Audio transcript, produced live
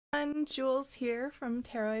Jules here from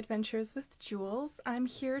Tarot Adventures with Jules. I'm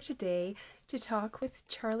here today to talk with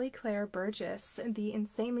Charlie Claire Burgess, the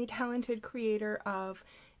insanely talented creator of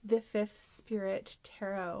the Fifth Spirit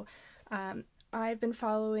Tarot. I've been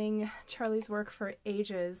following Charlie's work for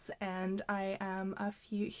ages, and I am a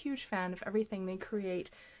huge fan of everything they create.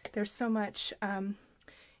 There's so much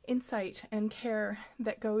insight and care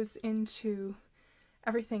that goes into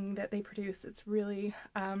everything that they produce. It's really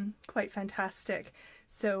quite fantastic.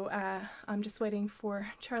 So I'm just waiting for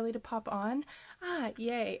Charlie to pop on.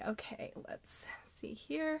 Yay. Okay, let's see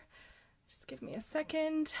here. Just give me a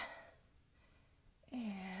second.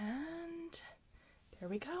 And there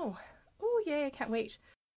we go. Oh, yay, I can't wait.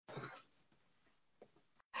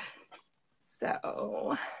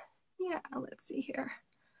 So, yeah, let's see here.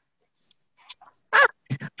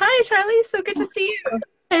 Hi, Charlie. So good to see you.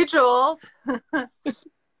 Hey, Jules.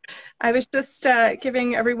 I was just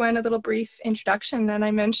giving everyone a little brief introduction, and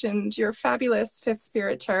I mentioned your fabulous Fifth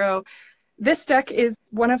Spirit Tarot. This deck is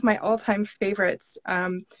one of my all-time favorites.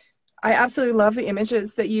 I absolutely love the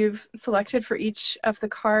images that you've selected for each of the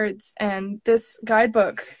cards, and this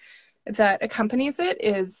guidebook that accompanies it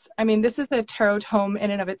is, I mean, this is a tarot tome in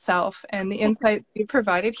and of itself, and the insights you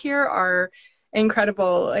provided here are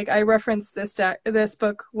incredible. Like, I reference this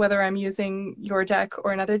book whether I'm using your deck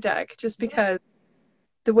or another deck, just because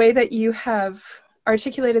the way that you have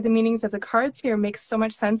articulated the meanings of the cards here makes so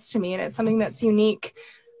much sense to me, and it's something that's unique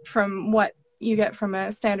from what you get from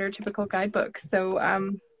a standard typical guidebook. So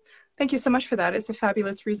thank you so much for that. It's a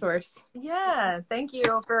fabulous resource. Yeah, thank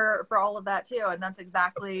you for all of that too. And that's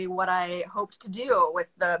exactly what I hoped to do with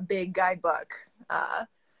the big guidebook,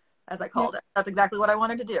 as I called it. That's exactly what I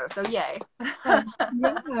wanted to do. So yay.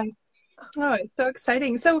 Yeah. Oh, it's so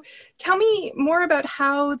exciting. So tell me more about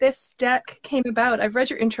how this deck came about. I've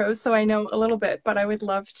read your intros, so I know a little bit, but I would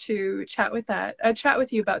love to chat with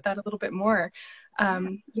you about that a little bit more. Yeah,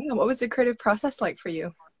 what was the creative process like for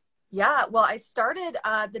you? Yeah, well, I started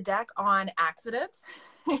the deck on accident.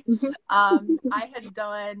 I had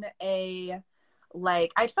done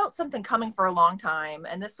I'd felt something coming for a long time,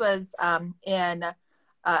 and this was in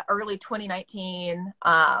early 2019,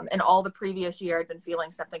 and all the previous year I'd been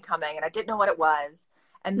feeling something coming, and I didn't know what it was.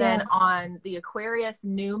 And then on the Aquarius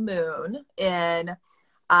new moon in,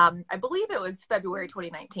 I believe it was February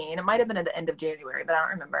 2019. It might have been at the end of January, but I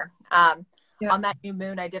don't remember. On that new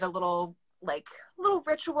moon, I did a little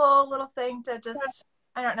ritual, little thing to just,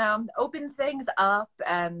 I don't know, open things up,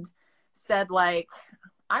 and said, like,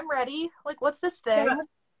 I'm ready. Like, what's this thing?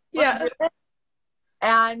 Let's do it.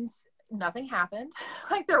 And nothing happened.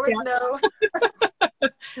 Like, there was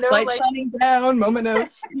no light shining down, moment of,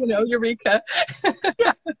 eureka.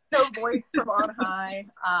 No voice from on high.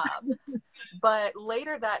 But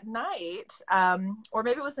later that night, or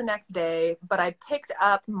maybe it was the next day, but I picked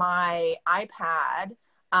up my iPad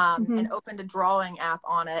and opened a drawing app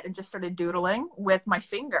on it and just started doodling with my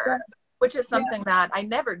finger, which is something that I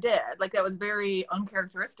never did. Like, that was very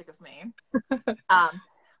uncharacteristic of me.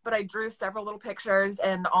 But I drew several little pictures,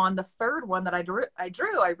 and on the third one that I drew,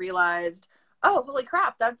 I realized, oh, holy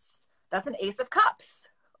crap, that's an Ace of Cups.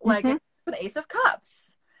 Like, an Ace of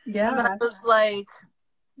Cups. Yeah. And I was like,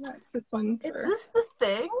 that's the fun. Is this the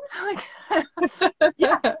thing? Like,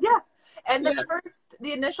 yeah. And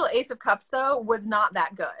the initial Ace of Cups, though, was not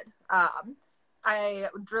that good. I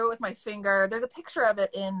drew it with my finger. There's a picture of it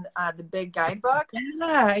in the big guidebook.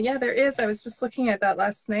 Yeah, there is. I was just looking at that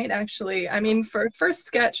last night, actually. I mean, for a first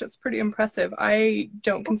sketch, it's pretty impressive. I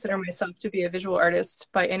don't consider myself to be a visual artist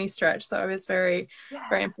by any stretch, so I was very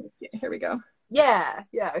impressed. Here we go. Yeah,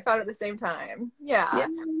 I found it at the same time. Yeah.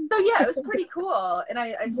 So yeah, it was pretty cool, and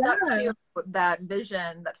I stuck to that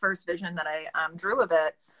vision, that first vision that I drew of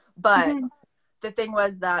it. But the thing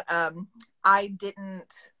was that I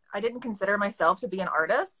didn't consider myself to be an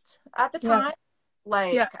artist at the time.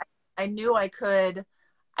 I knew I could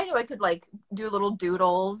like do little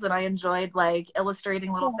doodles, and I enjoyed like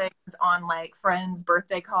illustrating little things on like friends'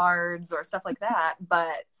 birthday cards or stuff like that.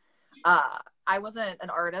 But I wasn't an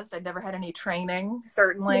artist. I'd never had any training,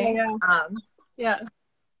 certainly.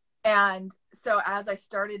 And so as I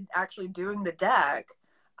started actually doing the deck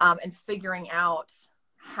and figuring out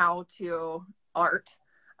how to art,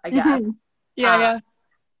 I guess.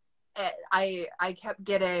 I kept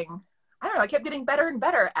getting, I kept getting better and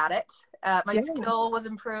better at it. My skill was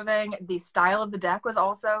improving. The style of the deck was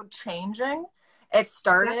also changing. It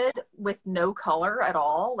started with no color at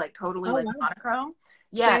all, like totally monochrome.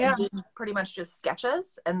 And doing pretty much just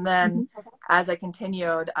sketches. And then as I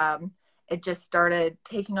continued, it just started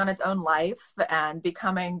taking on its own life and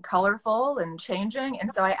becoming colorful and changing.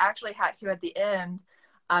 And so I actually had to, at the end,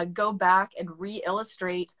 go back and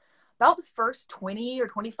re-illustrate about the first 20 or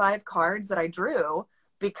 25 cards that I drew,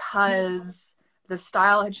 because the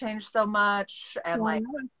style had changed so much, and like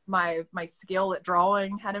my skill at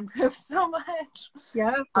drawing had improved so much.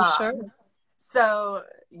 Yeah, for sure. So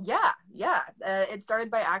it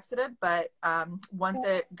started by accident, but once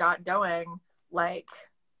it got going, like,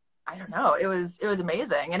 I don't know, it was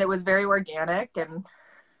amazing, and it was very organic, and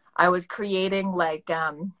I was creating like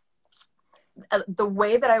the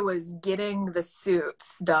way that I was getting the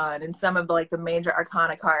suits done and some of the, like, the major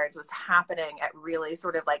arcana cards was happening at really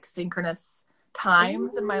sort of like synchronous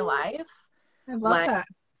times in my life. I love that.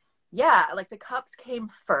 Yeah, like the cups came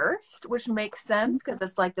first, which makes sense because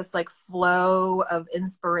it's like this like flow of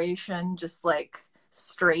inspiration, just like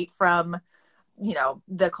straight from, you know,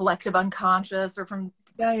 the collective unconscious or from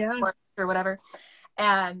or whatever.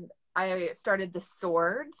 And I started the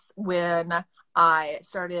swords when I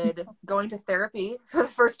started going to therapy for the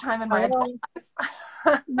first time in my adult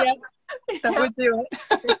life. Yes, that would do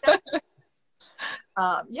it.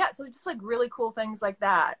 So just like really cool things like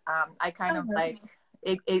that. I kind of like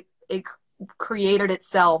it created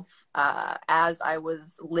itself as I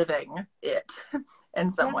was living it in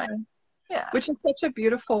some way. Yeah. Which is such a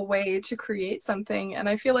beautiful way to create something. And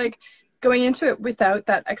I feel like going into it without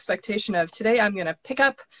that expectation of today I'm going to pick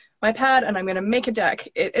up my pad and I'm going to make a deck,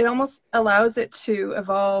 it almost allows it to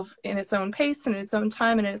evolve in its own pace and in its own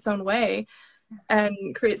time and in its own way,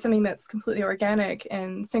 and create something that's completely organic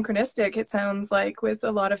and synchronistic, it sounds like, with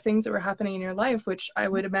a lot of things that were happening in your life, which I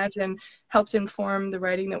would imagine helped inform the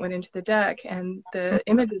writing that went into the deck and the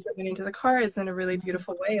images that went into the cards in a really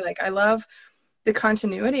beautiful way. Like, I love the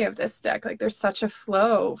continuity of this deck. Like, there's such a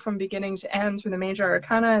flow from beginning to end through the major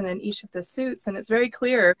arcana and then each of the suits, and it's very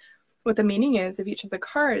clear what the meaning is of each of the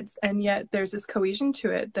cards, and yet there's this cohesion to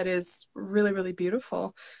it that is really, really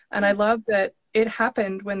beautiful. And I love that it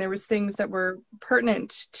happened when there was things that were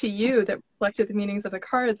pertinent to you that reflected the meanings of the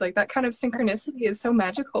cards. Like, that kind of synchronicity is so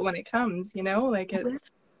magical when it comes, you know, like it's,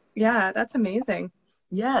 yeah, that's amazing.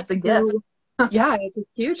 Yeah, it's a gift. Yeah, it's a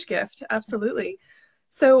huge gift. Absolutely.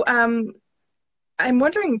 So I'm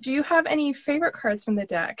wondering, do you have any favorite cards from the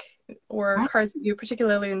deck or cards that you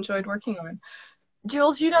particularly enjoyed working on?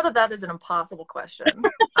 Jules, you know that is an impossible question.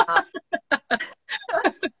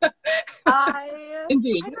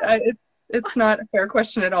 Indeed. It's not a fair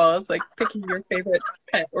question at all. It's like picking your favorite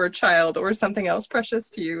pet or child or something else precious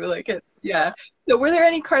to you. Like, it, yeah. So were there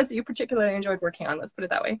any cards that you particularly enjoyed working on? Let's put it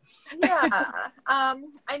that way. Yeah.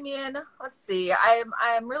 I mean, let's see.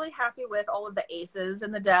 I'm really happy with all of the aces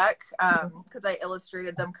in the deck, because I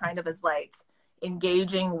illustrated them kind of as like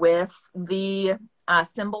engaging with the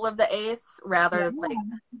symbol of the ace rather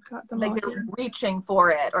like they're reaching for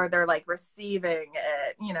it or they're like receiving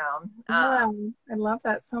it, you know. I love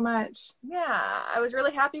that so much. Yeah, I was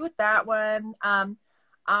really happy with that one.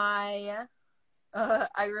 I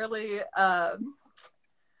really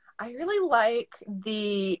like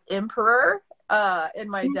the Emperor in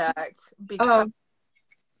my deck because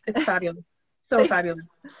it's fabulous. So fabulous.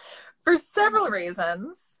 For several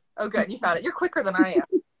reasons. Oh, good. You found it. You're quicker than I am.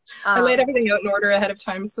 I laid everything out in order ahead of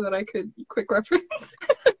time so that I could quick reference.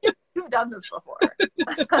 You've done this before.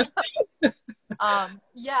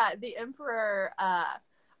 Yeah, the Emperor.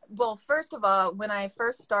 Well, first of all, when I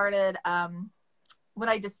first started, when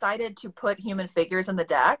I decided to put human figures in the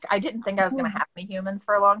deck, I didn't think I was going to have any humans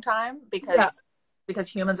for a long time because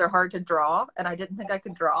humans are hard to draw, and I didn't think I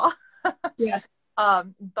could draw.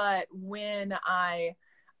 But when I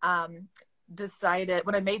decided,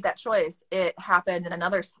 when I made that choice, it happened in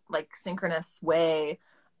another like synchronous way,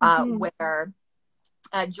 where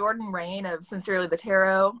Jordan Rain of Sincerely the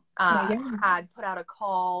Tarot had put out a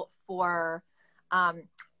call for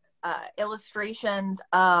illustrations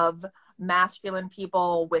of masculine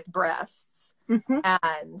people with breasts,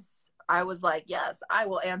 and I was like, yes, I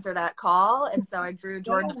will answer that call. And so I drew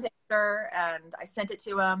Jordan a picture and I sent it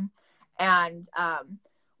to him, and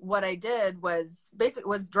what I did was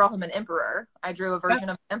draw him an emperor. I drew a version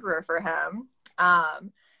of an emperor for him.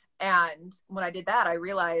 And when I did that, I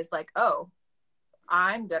realized like, oh,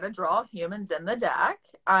 I'm going to draw humans in the deck.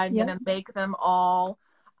 I'm going to make them all,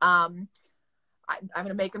 I'm going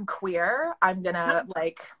to make them queer. I'm going to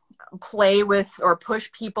like play with or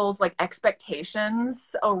push people's like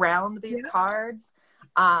expectations around these cards.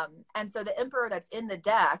 And so the emperor that's in the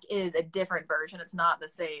deck is a different version. It's not the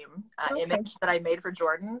same image that I made for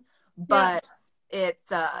Jordan, but it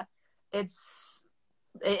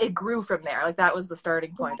grew from there. Like, that was the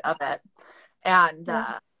starting point of it. And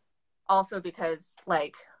also because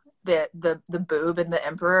like the boob in the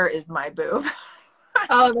emperor is my boob.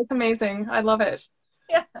 Oh, that's amazing. I love it.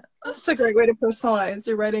 Yeah. It's a great way to personalize.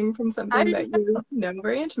 You're writing from I something that you know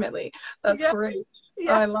very intimately. That's yeah, great. Oh,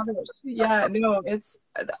 yeah. I love it. Yeah, no, it's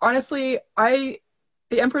honestly, the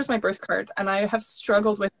Emperor's my birth card, and I have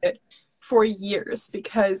struggled with it for years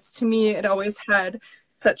because to me it always had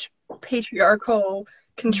such patriarchal,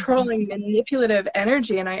 controlling, manipulative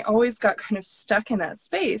energy, and I always got kind of stuck in that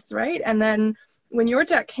space, right? And then when your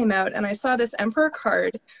deck came out and I saw this Emperor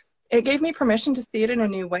card, it gave me permission to see it in a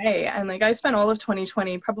new way. And like I spent all of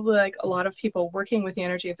 2020, probably like a lot of people, working with the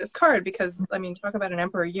energy of this card because I mean, talk about an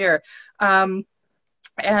Emperor year.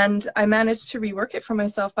 And I managed to rework it for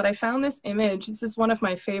myself, but I found this image. This is one of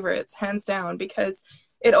my favorites, hands down, because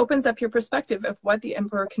it opens up your perspective of what the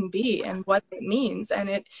Emperor can be and what it means. And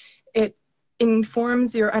it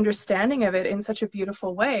informs your understanding of it in such a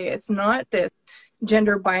beautiful way. It's not this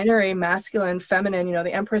gender binary, masculine, feminine, you know,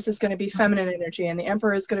 the Empress is going to be feminine energy and the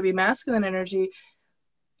Emperor is going to be masculine energy.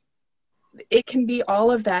 It can be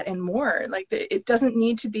all of that and more. Like it doesn't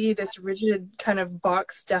need to be this rigid kind of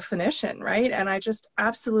box definition, right? And I just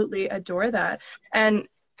absolutely adore that. And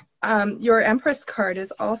your Empress card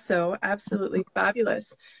is also absolutely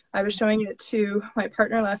fabulous. I was showing it to my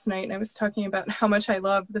partner last night, and I was talking about how much I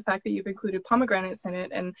love the fact that you've included pomegranates in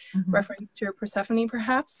it and reference to your Persephone,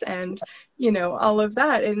 perhaps, and, you know, all of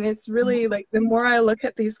that. And it's really like the more I look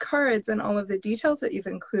at these cards and all of the details that you've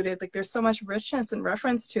included, like there's so much richness and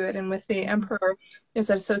reference to it. And with the Emperor, there's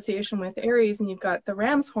that association with Aries, and you've got the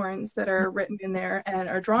ram's horns that are written in there and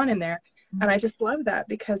are drawn in there. And I just love that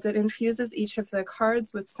because it infuses each of the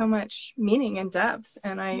cards with so much meaning and depth.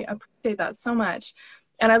 And I appreciate that so much.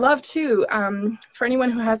 And I love too, for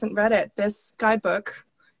anyone who hasn't read it, this guidebook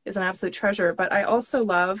is an absolute treasure. But I also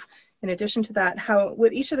love, in addition to that, how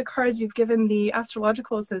with each of the cards you've given the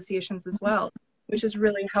astrological associations as well, which is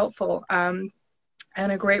really helpful and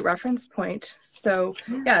a great reference point. So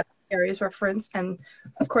yeah, Aries reference. And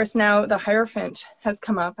of course now the Hierophant has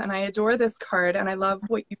come up, and I adore this card and I love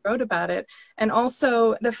what you wrote about it. And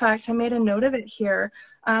also the fact, I made a note of it here,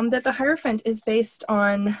 that the Hierophant is based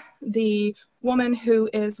on the woman who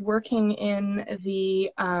is working in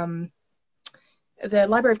the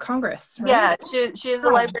Library of Congress, right? Yeah, she is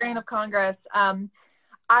the Librarian of Congress.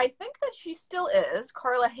 I think that she still is.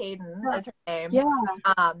 Carla Hayden is her name.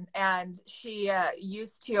 Yeah. And she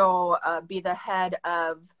used to be the head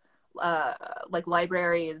of like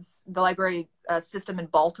libraries, the library system in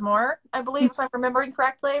Baltimore, I believe, if I'm remembering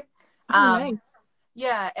correctly. Nice.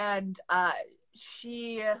 Yeah, and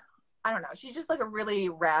she, I don't know, she's just like a really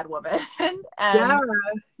rad woman. And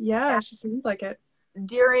yeah, she seems like it.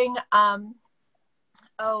 during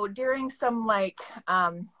during some like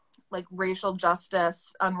racial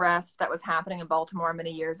justice unrest that was happening in Baltimore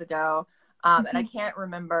many years ago, and I can't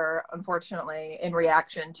remember, unfortunately, in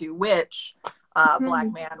reaction to which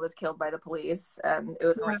black man was killed by the police, and it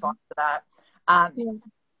was in response to that.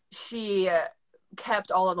 She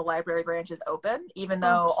kept all of the library branches open, even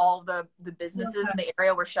though all the businesses in the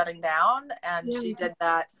area were shutting down, and she did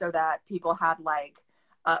that so that people had like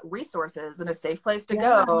resources and a safe place to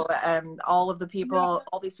go, and all of the people,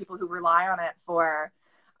 all these people who rely on it for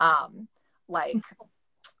like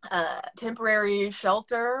temporary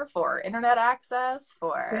shelter, for internet access,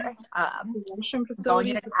 for going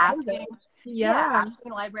in and asking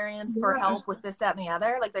asking librarians for help with this, that, and the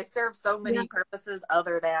other. Like they serve so many purposes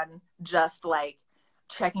other than just like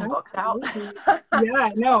checking books out. Yeah,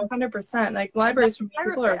 no, 100%. Like libraries for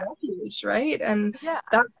people are a refuge, right? And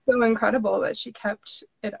that's so incredible that she kept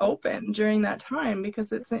it open during that time,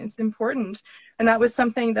 because it's important. And that was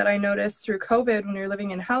something that I noticed through COVID when we were living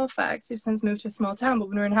in Halifax. We've since moved to a small town, but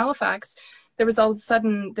when we were in Halifax, there was all of a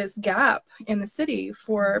sudden this gap in the city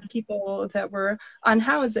for people that were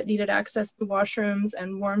unhoused, that needed access to washrooms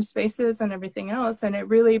and warm spaces and everything else. And it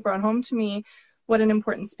really brought home to me what an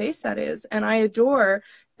important space that is. And I adore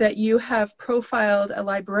that you have profiled a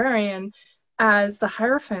librarian as the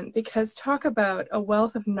Hierophant, because talk about a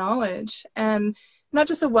wealth of knowledge, and not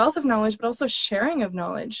just a wealth of knowledge, but also sharing of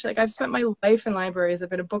knowledge. Like I've spent my life in libraries. I've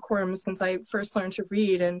been a bookworm since I first learned to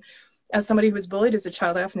read. And as somebody who was bullied as a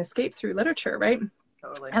child, I often escaped through literature, right?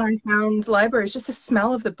 Totally. And I found libraries, just the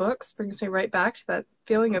smell of the books brings me right back to that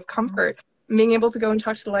feeling of comfort. Being able to go and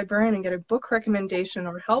talk to the librarian and get a book recommendation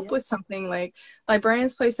or help with something, like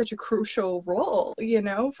librarians play such a crucial role, you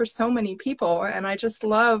know, for so many people. And I just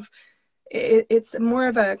love it. It's more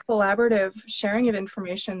of a collaborative sharing of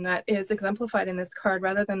information that is exemplified in this card,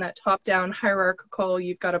 rather than that top-down hierarchical,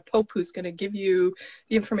 you've got a pope who's going to give you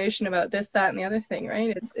the information about this, that, and the other thing,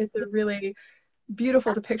 right? It's a really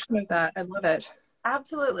beautiful depiction of that. I love it.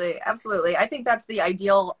 Absolutely. Absolutely. I think that's the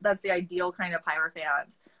ideal kind of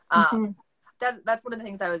Hierophant. That's one of the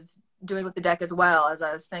things I was doing with the deck as well, as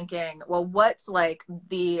I was thinking, well, what's like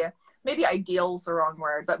the, maybe ideal's the wrong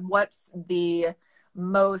word, but what's the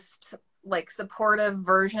most like supportive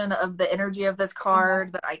version of the energy of this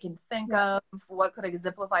card that I can think of? What could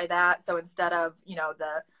exemplify that? So instead of, you know,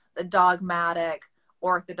 the dogmatic,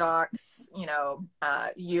 orthodox, you know,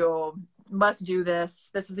 you must do this.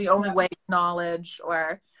 This is the only way to knowledge,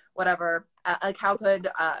 or whatever. Like how could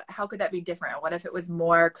that be different? What if it was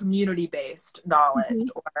more community based knowledge,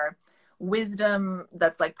 or wisdom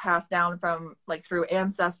that's like passed down from like through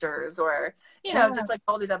ancestors, or, you know, just like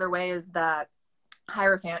all these other ways that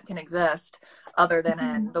Hierophant can exist other than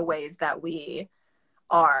in the ways that we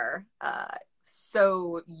are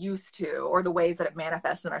so used to, or the ways that it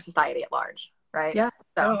manifests in our society at large, right? Yeah.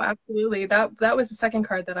 So. Oh, absolutely. That was the second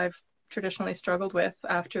card that I've traditionally struggled with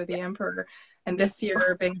after the Emperor. And this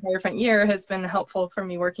year, being Hierophant year, has been helpful for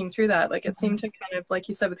me working through that. Like, it seemed to kind of, like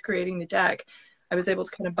you said, with creating the deck, I was able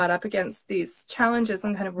to kind of butt up against these challenges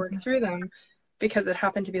and kind of work through them, because it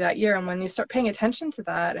happened to be that year. And when you start paying attention to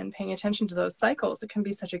that and paying attention to those cycles, it can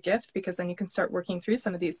be such a gift, because then you can start working through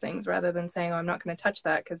some of these things rather than saying, oh, I'm not going to touch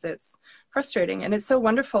that because it's frustrating. And it's so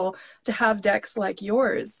wonderful to have decks like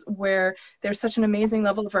yours, where there's such an amazing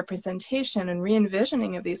level of representation and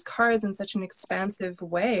re-envisioning of these cards in such an expansive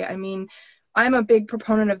way. I mean, I'm a big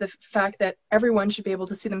proponent of the fact that everyone should be able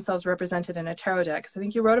to see themselves represented in a tarot deck. Because I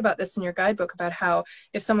think you wrote about this in your guidebook, about how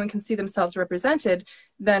if someone can see themselves represented,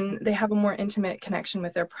 then they have a more intimate connection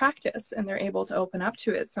with their practice and they're able to open up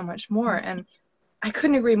to it so much more. And I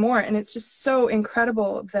couldn't agree more. And it's just so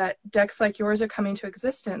incredible that decks like yours are coming to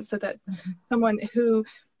existence, so that someone who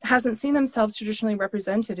hasn't seen themselves traditionally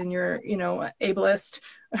represented in your, you know, ableist,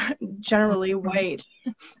 generally white,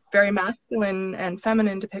 very masculine and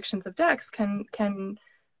feminine depictions of decks can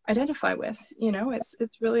identify with. You know, it's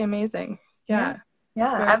really amazing. Yeah.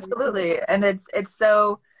 Absolutely. And it's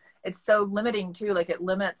so limiting too. Like, it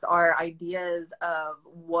limits our ideas of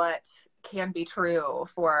what can be true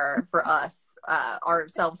for us,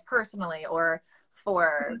 ourselves personally, or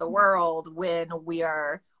for the world, when we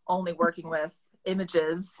are only working with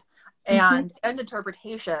images and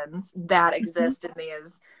interpretations that exist in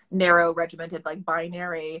these narrow, regimented, like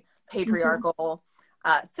binary, patriarchal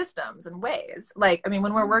systems and ways. Like, I mean,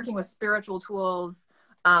 when we're working with spiritual tools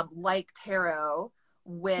like tarot,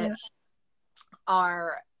 which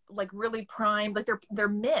are like really primed, like they're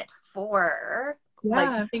meant for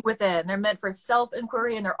like looking within. They're meant for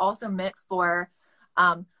self-inquiry, and they're also meant for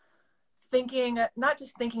thinking, not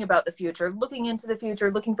just thinking about the future, looking into the future,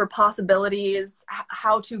 looking for possibilities,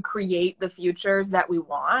 how to create the futures that we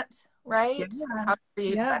want, right? How to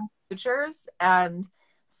create better futures. And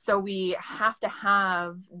so we have to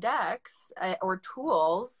have decks or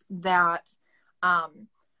tools that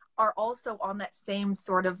are also on that same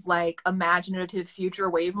sort of like imaginative future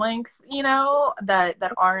wavelength, you know, that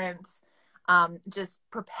aren't just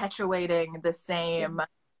perpetuating the same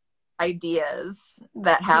ideas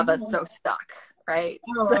that have us so stuck, right?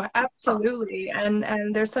 Oh, absolutely. And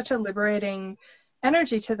there's such a liberating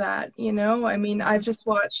energy to that, you know? I mean, I've just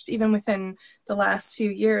watched, even within the last few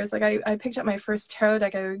years, like I picked up my first tarot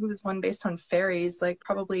deck. I think it was one based on fairies, like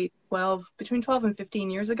probably between 12 and 15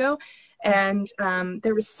 years ago. And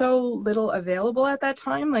there was so little available at that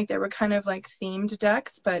time. Like, there were kind of like themed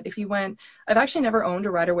decks, but if you went, I've actually never owned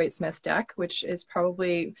a Rider-Waite-Smith deck, which is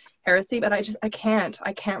probably heresy, but I can't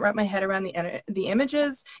wrap my head around the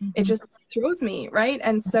images. It just throws me, right?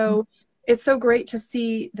 And so it's so great to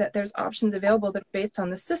see that there's options available that are based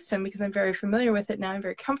on the system, because I'm very familiar with it now. I'm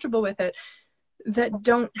very comfortable with it, that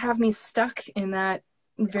don't have me stuck in that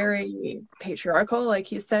very patriarchal,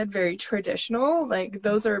 like you said, very traditional. Like,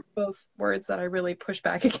 those are both words that I really push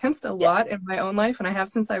back against a lot in my own life, and I have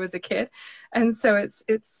since I was a kid. And so it's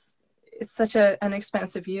such an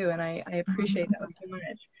expansive view, and I appreciate that so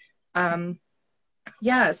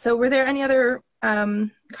much. So were there any other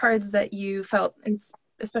cards that you felt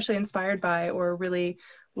especially inspired by or really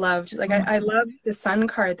loved? Like, I love the sun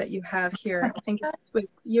card that you have here. I think it's with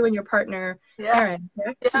you and your partner, Erin,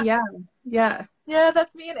 correct? Yeah,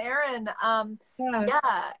 that's me and Erin. And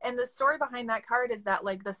the story behind that card is that,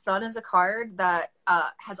 like, the sun is a card that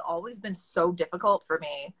has always been so difficult for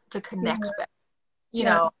me to connect with. You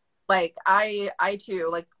know, like I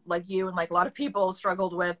too, like you and like a lot of people,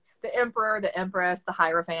 struggled with the Emperor, the Empress, the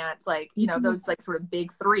Hierophant, like, you know, those like sort of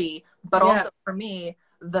big three. But also for me,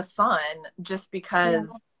 the sun, just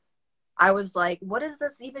because I was like, what does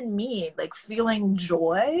this even mean? Like, feeling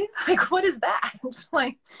joy? Like, what is that?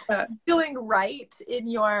 Like, feeling right in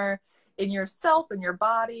yourself, in your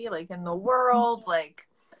body, like in the world, like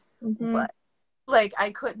what? Like,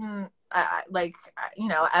 I couldn't like, you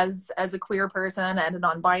know, as a queer person and a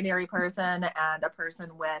non-binary person and a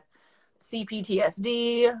person with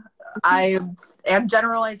CPTSD, I am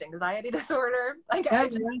generalized anxiety disorder. Like,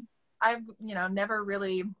 I've, you know, never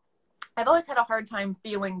really, I've always had a hard time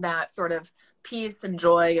feeling that sort of peace and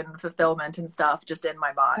joy and fulfillment and stuff just in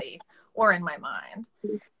my body or in my mind.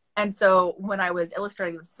 And so when I was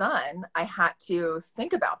illustrating the sun, I had to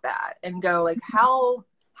think about that and go like, how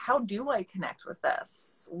do I connect with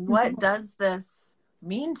this? What does this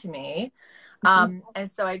mean to me? And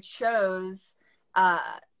so I chose,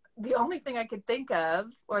 the only thing I could think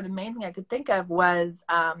of, or the main thing I could think of, was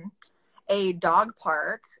a dog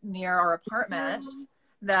park near our apartment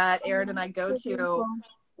that Aaron and I go to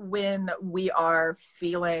when we're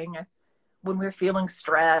feeling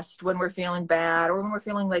stressed, when we're feeling bad, or when we're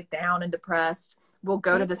feeling like down and depressed. We'll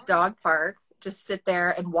go to this dog park, just sit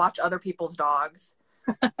there and watch other people's dogs.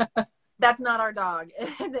 That's not our dog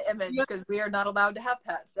in the image, because we are not allowed to have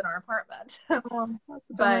pets in our apartment.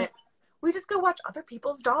 But we just go watch other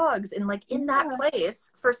people's dogs, and like in that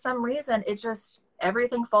place, for some reason, it just,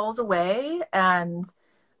 everything falls away, and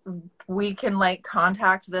we can like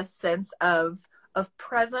contact this sense of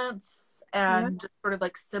presence and just sort of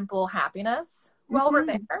like simple happiness while we're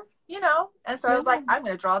there, you know? And so I was like, I'm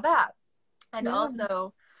going to draw that. And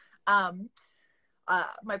also,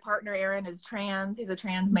 my partner Aaron is trans. He's a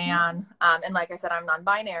trans man. And like I said, I'm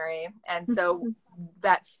non-binary. And so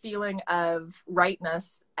that feeling of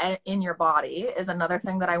rightness in your body is another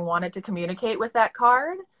thing that I wanted to communicate with that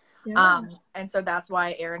card. And so that's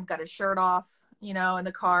why Aaron's got his shirt off, you know, in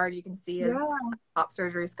the card. You can see his top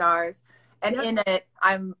surgery scars. And in it,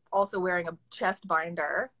 I'm also wearing a chest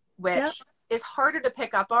binder, which is harder to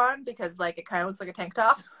pick up on because like it kind of looks like a tank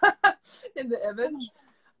top in the image.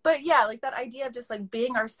 But yeah, like that idea of just like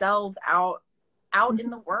being ourselves out in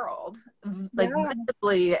the world, like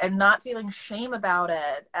visibly, and not feeling shame about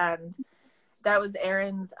it. And that was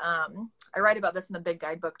Aaron's, I write about this in the big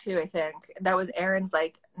guidebook too, I think. That was Aaron's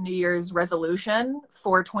like New Year's resolution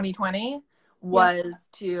for 2020 was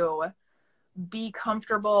to be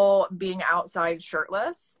comfortable being outside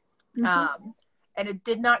shirtless. And it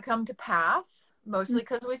did not come to pass, mostly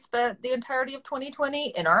because we spent the entirety of 2020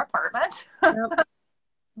 in our apartment.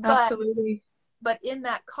 Absolutely. But in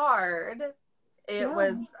that card, it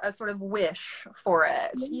was a sort of wish for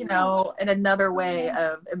it, you know, and another way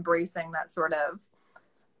of embracing that sort of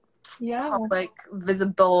public,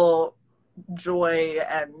 visible joy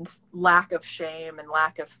and lack of shame and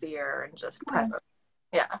lack of fear and just presence.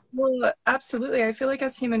 Well, absolutely. I feel like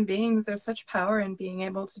as human beings, there's such power in being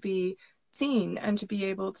able to be seen and to be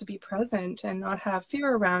able to be present and not have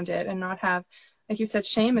fear around it, and not have, like you said,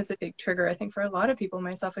 shame is a big trigger, I think, for a lot of people,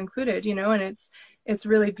 myself included, you know, and it's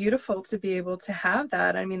really beautiful to be able to have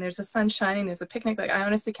that. I mean, there's a sun shining, there's a picnic. Like, I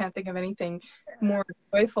honestly can't think of anything more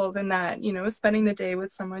joyful than that, you know, spending the day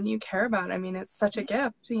with someone you care about. I mean, it's such a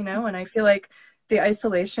gift, you know, and I feel like the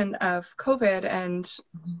isolation of COVID and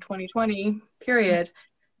 2020 period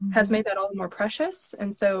has made that all the more precious.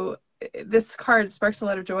 And so this card sparks a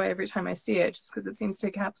lot of joy every time I see it, just because it seems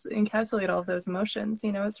to encapsulate all of those emotions.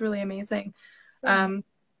 You know, it's really amazing. I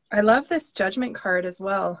love this judgment card as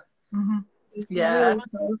well. Really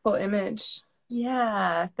powerful image.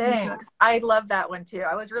 Yeah, thanks. I love that one too.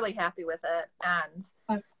 I was really happy with it.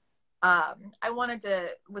 And I wanted to,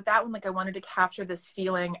 with that one, like I wanted to capture this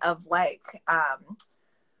feeling of like,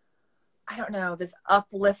 I don't know, this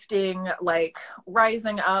uplifting, like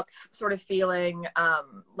rising up sort of feeling,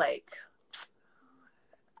 like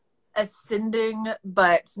ascending,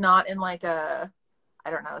 but not in like a, I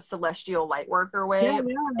don't know, celestial light worker way,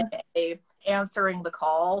 a answering the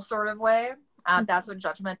call sort of way. That's what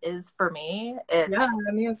judgment is for me. It's,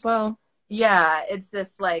 me as well. Yeah, it's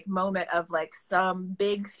this like moment of like some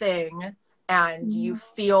big thing, and you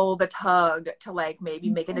feel the tug to like maybe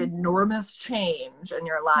make an enormous change in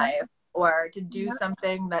your life, or to do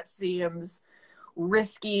something that seems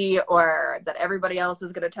risky, or that everybody else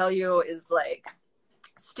is going to tell you is like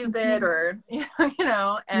stupid, or you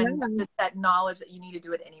know, and just that knowledge that you need to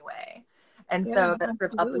do it anyway. And so that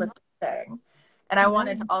sort of uplifting thing. And I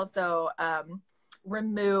wanted to also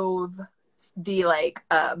remove the like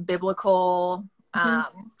biblical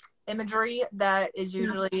imagery that is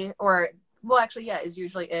usually, or well, actually, is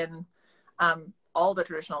usually in all the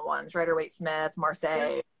traditional ones, Rider-Waite-Smith,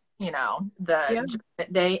 Marseille, you know, the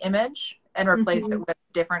Judgment Day image, and replace it with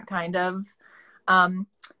different kind of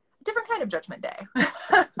Judgment Day.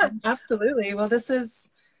 Absolutely. Well, this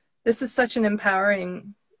is such an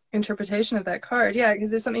empowering interpretation of that card. Yeah, because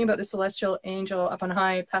there's something about the celestial angel up on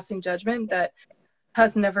high passing judgment that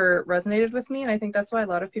has never resonated with me. And I think that's why a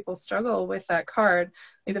lot of people struggle with that card.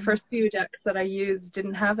 Like the first few decks that I used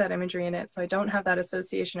didn't have that imagery in it. So I don't have that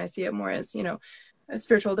association. I see it more as, you know,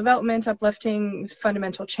 spiritual development, uplifting,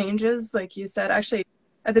 fundamental changes. Like you said, actually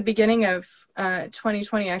at the beginning of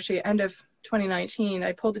 2020, actually end of 2019,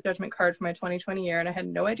 I pulled the judgment card for my 2020 year and I had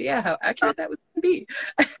no idea how accurate that was going to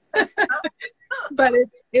be. But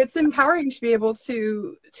it's empowering to be able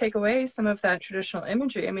to take away some of that traditional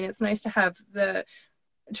imagery. I mean, it's nice to have the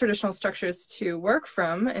traditional structures to work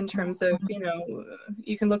from in terms of, you know,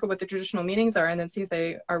 you can look at what the traditional meanings are and then see if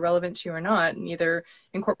they are relevant to you or not, and either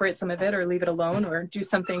incorporate some of it or leave it alone or do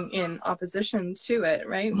something in opposition to it,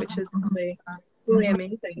 right? Which is really, really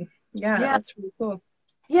amazing. Yeah, that's really cool.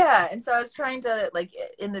 Yeah, and so I was trying to, like,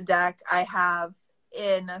 in the deck, I have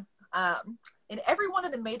in every one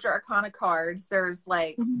of the major arcana cards, there's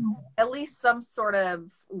like at least some sort of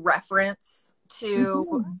reference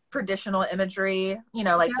to traditional imagery, you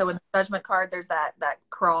know, like, so in the judgment card, there's that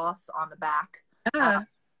cross on the back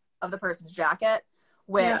of the person's jacket,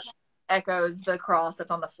 which echoes the cross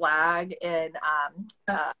that's on the flag in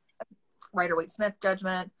Rider-Waite-Smith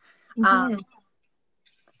judgment.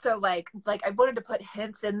 So like I wanted to put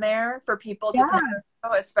hints in there for people to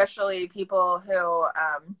know, especially people who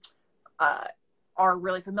are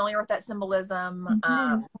really familiar with that symbolism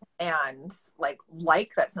and like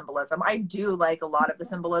that symbolism. I do like a lot of the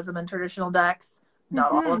symbolism in traditional decks,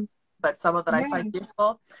 not all of it, but some of it I find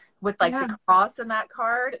useful. With like the cross in that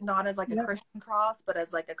card, not as like a Christian cross, but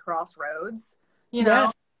as like a crossroads, you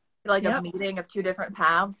know, like a meeting of two different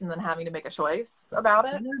paths and then having to make a choice about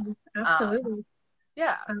it. Absolutely.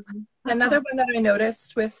 Another one that I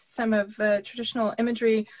noticed with some of the traditional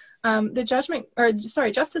imagery, the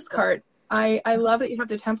justice card. I love that you have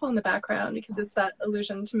the temple in the background because it's that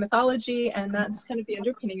allusion to mythology, and that's kind of the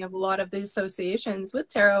underpinning of a lot of the associations with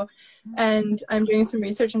tarot. And I'm doing some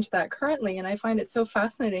research into that currently, and I find it so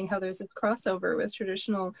fascinating how there's a crossover with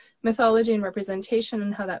traditional mythology and representation,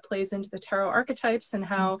 and how that plays into the tarot archetypes, and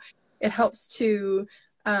how it helps to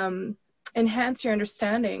enhance your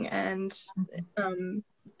understanding and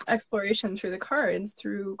exploration through the cards,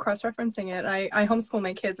 through cross-referencing it. I homeschool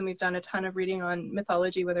my kids, and we've done a ton of reading on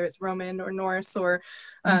mythology, whether it's Roman or Norse or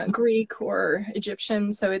Greek or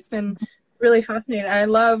Egyptian. So it's been really fascinating. I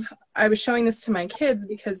was showing this to my kids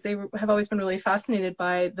because they have always been really fascinated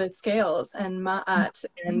by the scales and ma'at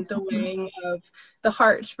and the weighing of the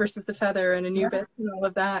heart versus the feather and Anubis and all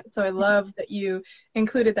of that. So I love that you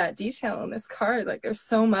included that detail in this card. Like, there's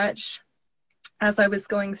so much. As I was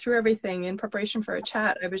going through everything in preparation for a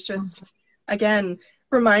chat, I was just, again,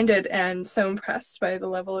 reminded and so impressed by the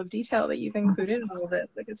level of detail that you've included in all of this.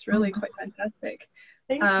 Like, it's really quite fantastic.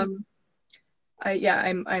 Thank you.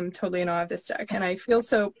 I'm totally in awe of this deck, and I feel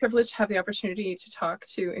so privileged to have the opportunity to talk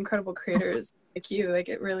to incredible creators like you. Like,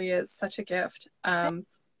 it really is such a gift.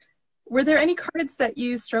 Were there any cards that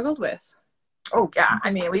you struggled with? Oh yeah, I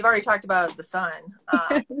mean, we've already talked about the sun.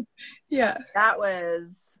 That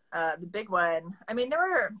was the big one. I mean,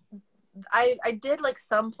 I did like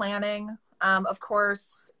some planning, of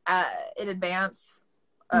course, in advance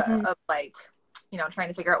of, like, you know, trying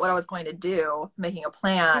to figure out what I was going to do, making a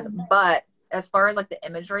plan. But as far as like the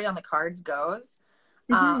imagery on the cards goes,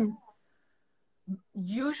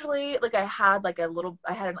 usually like I had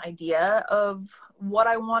an idea of what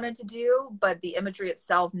I wanted to do, but the imagery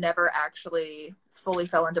itself never actually fully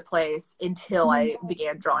fell into place until I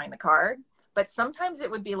began drawing the card. But sometimes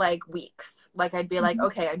it would be like weeks. Like, I'd be like,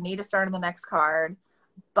 okay, I need to start on the next card,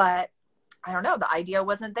 but I don't know, the idea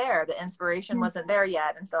wasn't there. The inspiration wasn't there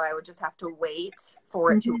yet. And so I would just have to wait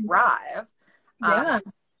for it to arrive.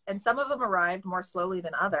 And some of them arrived more slowly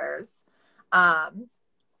than others.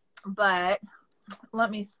 But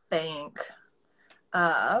let me think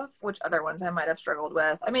of which other ones I might have struggled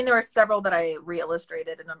with. I mean, there were several that I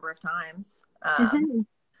re-illustrated a number of times.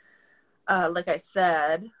 Like I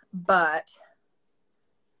said, but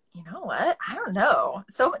you know what? I don't know.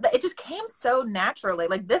 So it just came so naturally.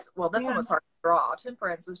 Like this one was hard to draw.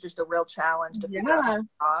 Temperance was just a real challenge to figure out how to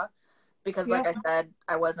draw, because like I said,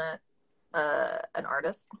 I wasn't an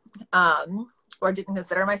artist, or didn't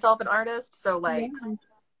consider myself an artist. So like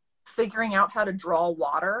figuring out how to draw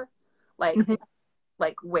water, like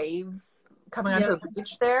waves coming onto a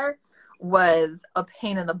beach there, was a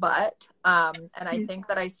pain in the butt. And I think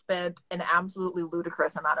that I spent an absolutely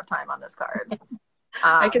ludicrous amount of time on this card.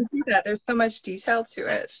 I can see that. There's so much detail to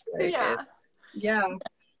it. Like,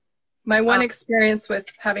 my one experience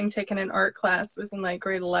with having taken an art class was in like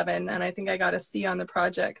grade 11, and I think I got a C on the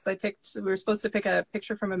project because we were supposed to pick a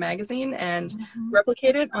picture from a magazine and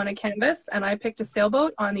replicate it on a canvas, and I picked a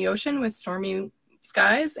sailboat on the ocean with stormy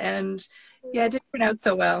skies, and yeah, it didn't turn out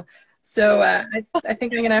so well. So I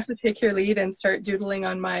think I'm going to have to take your lead and start doodling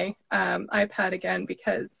on my iPad again,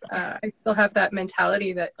 because I still have that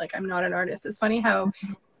mentality that like I'm not an artist. It's funny how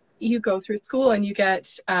you go through school and you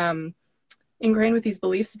get ingrained with these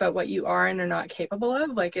beliefs about what you are and are not capable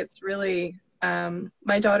of. Like it's really,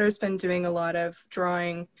 my daughter's been doing a lot of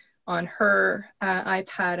drawing on her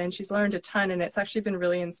iPad, and she's learned a ton, and it's actually been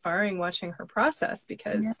really inspiring watching her process,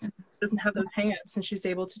 because she doesn't have those hang-ups and she's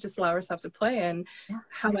able to just allow herself to play. And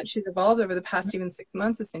how much she's evolved over the past even 6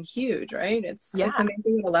 months has been huge, right? It's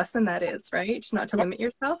amazing what a lesson that is, right? Not to limit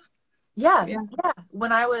yourself. Yeah.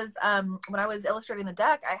 When I was illustrating the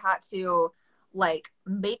deck, I had to like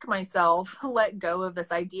make myself let go of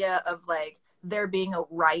this idea of like there being a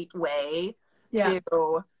right way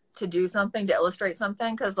to do something, to illustrate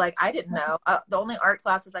something, because like I didn't know. The only art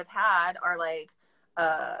classes I've had are like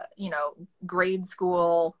you know, grade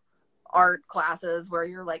school art classes where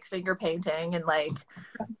you're like finger painting and like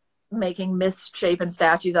making misshapen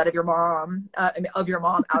statues out of your mom out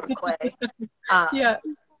of clay.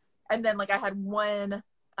 And then like I had one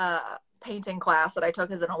painting class that I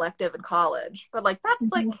took as an elective in college, but like that's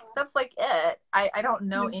like it. I don't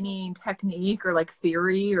know any technique or like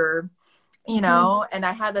theory or, you know, and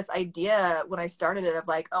I had this idea when I started it of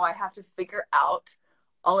like, oh, I have to figure out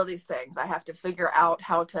all of these things. I have to figure out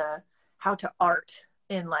how to art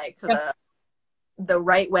in like the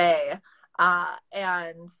right way.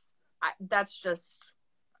 And that's just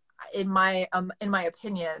in my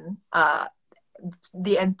opinion,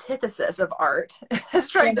 the antithesis of art is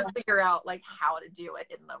trying to figure out like how to do it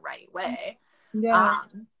in the right way.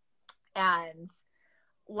 And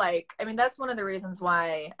like, I mean, that's one of the reasons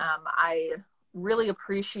why I really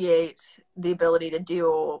appreciate the ability to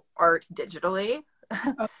do art digitally.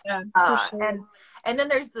 And then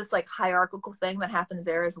there's this like hierarchical thing that happens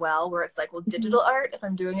there as well, where it's like, well, digital art, if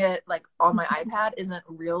I'm doing it like on my iPad, isn't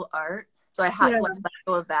real art. So I had to let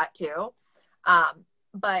go of that too.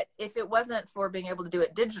 But if it wasn't for being able to do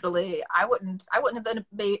it digitally, I wouldn't have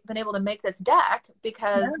been able to make this deck,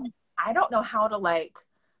 because I don't know how to like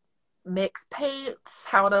mix paints,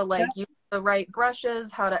 how to like use the right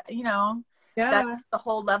brushes, how to, you know, that's the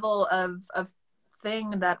whole level of thing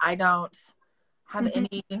that I don't have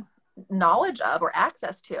any knowledge of or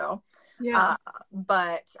access to.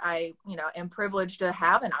 But I, you know, am privileged to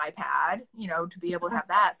have an iPad, you know, to be able to have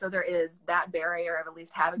that. So there is that barrier of at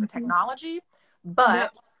least having the technology.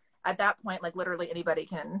 But at that point, like literally anybody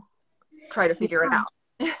can try to figure it out.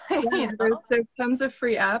 You know? There's tons of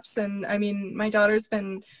free apps. And I mean, my daughter's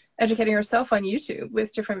been educating herself on YouTube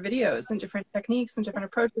with different videos and different techniques and different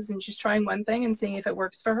approaches, and she's trying one thing and seeing if it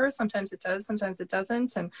works for her. Sometimes it does, sometimes it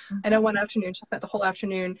doesn't. And I know one afternoon she spent the whole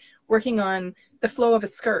afternoon working on the flow of a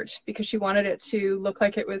skirt, because she wanted it to look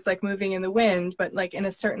like it was like moving in the wind, but like in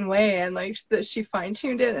a certain way. And like she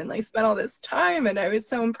fine-tuned it and like spent all this time, and I was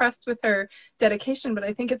so impressed with her dedication. But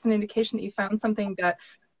I think it's an indication that you found something that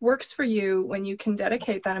works for you when you can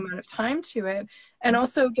dedicate that amount of time to it, and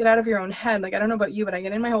also get out of your own head. Like, I don't know about you, but I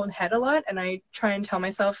get in my own head a lot, and I try and tell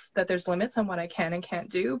myself that there's limits on what I can and can't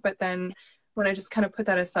do. But then when I just kind of put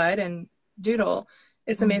that aside and doodle,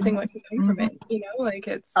 it's amazing what can come from it, you know, like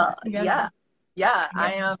it's I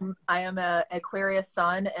am a Aquarius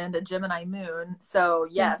sun and a Gemini moon, so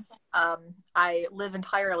yes, I live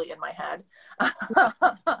entirely in my head.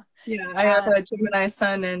 I have a Gemini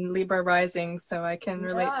sun and Libra rising, so I can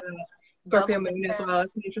relate to that. Scorpio moon as well.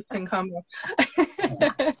 It's an interesting combo.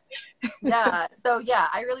 So yeah,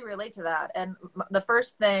 I really relate to that. And the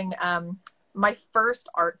first thing, my first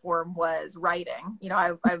art form was writing. You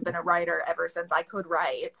know, I've been a writer ever since I could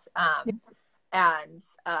write. And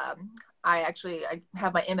I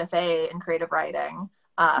have my MFA in creative writing,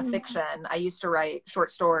 fiction. I used to write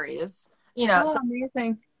short stories, you know. So,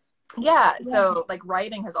 amazing. So like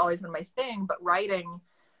writing has always been my thing, but writing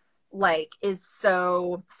like is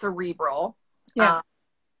so cerebral.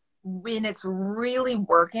 When it's really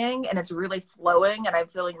working and it's really flowing and I'm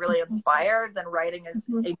feeling really inspired, then writing is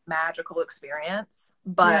a magical experience.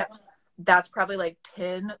 But that's probably like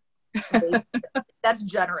 10 that's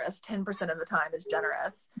generous. 10% of the time is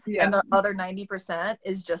generous, and the other 90%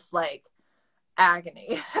 is just like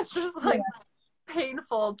agony. It's just like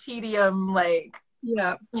painful tedium, like you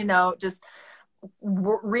know, just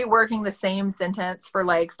reworking the same sentence for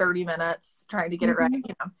like 30 minutes trying to get it right,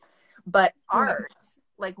 you know. But art,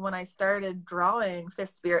 like when I started drawing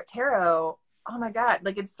Fifth Spirit Tarot, oh my god,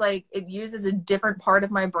 like it's like it uses a different part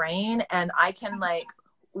of my brain, and I can like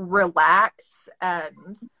relax,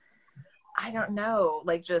 and I don't know,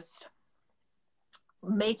 like just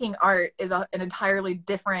making art is an entirely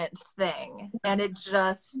different thing, and it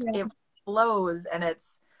just it flows and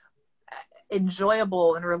it's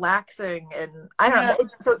enjoyable and relaxing, and I don't know,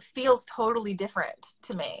 so it feels totally different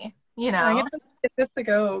to me, you I'm know. gonna give this a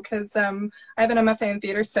go because I have an MFA in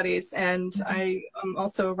theater studies, and I am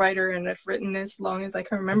also a writer, and I've written as long as I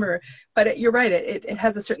can remember. But you're right, it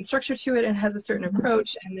has a certain structure to it and has a certain approach,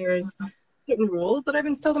 and there's certain rules that I've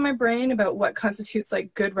instilled in my brain about what constitutes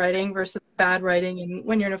like good writing versus bad writing. And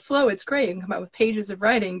when you're in a flow, it's great. You can come out with pages of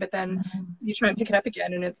writing, but then you try and pick it up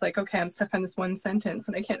again and it's like, okay, I'm stuck on this one sentence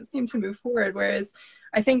and I can't seem to move forward. Whereas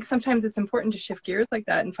I think sometimes it's important to shift gears like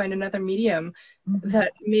that and find another medium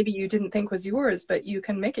that maybe you didn't think was yours, but you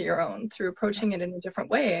can make it your own through approaching it in a different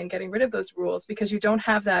way and getting rid of those rules, because you don't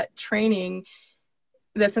have that training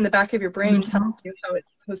that's in the back of your brain telling you how it's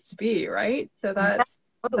supposed to be, right? So that's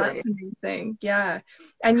amazing. Yeah.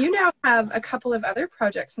 And you now have a couple of other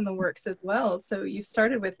projects in the works as well. So you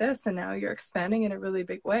started with this and now you're expanding in a really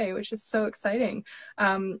big way, which is so exciting.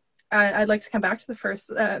 I'd like to come back to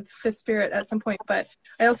the fifth spirit at some point, but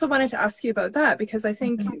I also wanted to ask you about that because I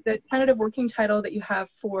think the tentative working title that you have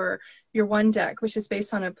for your one deck, which is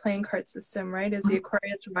based on a playing card system, right, is the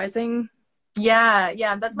Aquarius Rising. Yeah,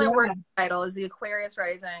 that's my working title, is the Aquarius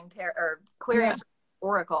Rising or Aquarius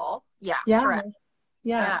Oracle. Correct.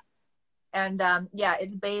 Yeah. And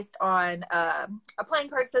it's based on a playing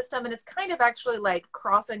card system, and it's kind of actually like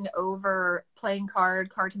crossing over playing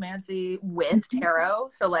cartomancy with tarot.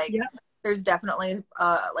 So like there's definitely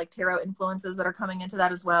like tarot influences that are coming into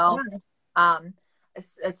that as well.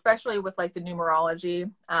 Especially with like the numerology.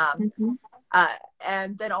 And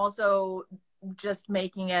then also just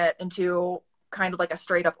making it into kind of like a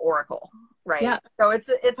straight up oracle, right? Yeah. So it's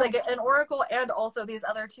like an oracle and also these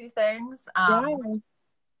other two things.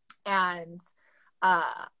 And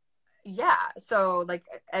so like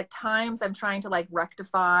at times I'm trying to like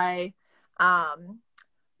rectify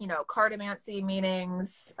cartomancy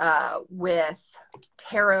meanings with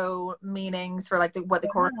tarot meanings for like what the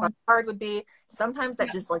corresponding card would be. Sometimes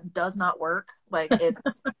that just like does not work, like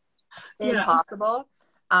it's impossible.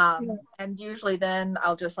 And usually then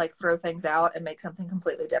I'll just like throw things out and make something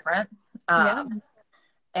completely different.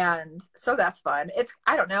 And so that's fun.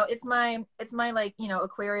 I don't know, it's my like,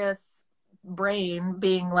 Aquarius brain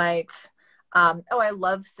being like, I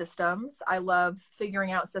love systems. I love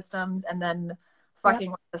figuring out systems and then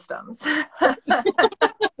fucking with systems. The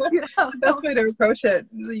best way to approach it.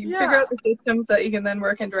 You figure out the systems that you can then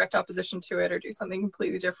work in direct opposition to it or do something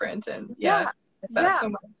completely different. And that's so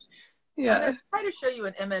much. I'm going to try to show you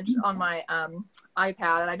an image on my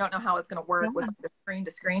iPad, and I don't know how it's going to work with the screen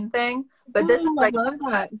to screen thing, but this is like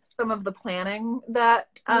some of the planning that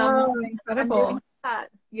incredible. I'm doing that.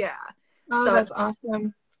 So that's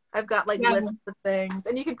awesome. I've got like lists of things,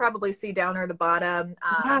 and you can probably see down near the bottom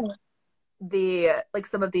the like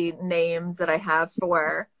some of the names that I have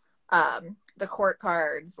for the court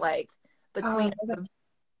cards, like the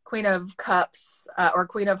Queen of Cups or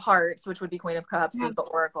Queen of Hearts, which would be Queen of Cups, is the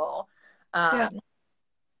Oracle.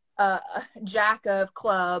 Jack of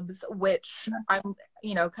Clubs, which I'm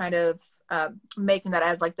kind of making that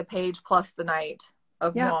as like the page plus the Knight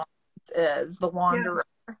of Wands is the Wanderer.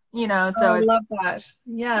 So I love that.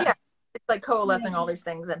 It's like coalescing all these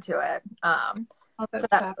things into it. So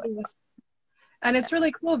fabulous. And it's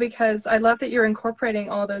really cool because I love that you're incorporating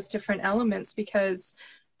all those different elements, because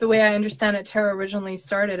the way I understand it, tarot originally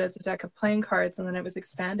started as a deck of playing cards, and then it was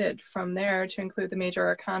expanded from there to include the major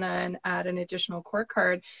arcana and add an additional court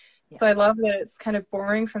card. So I love that it's kind of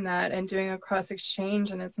borrowing from that and doing a cross exchange,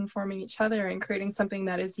 and it's informing each other and creating something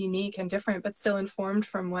that is unique and different, but still informed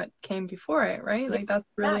from what came before it, right? Like that's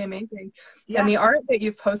really amazing. And the art that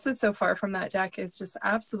you've posted so far from that deck is just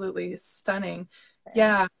absolutely stunning.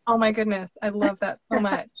 Oh my goodness. I love that so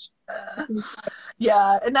much.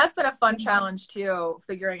 And that's been a fun challenge too,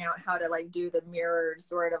 figuring out how to like do the mirrored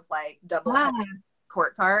sort of like double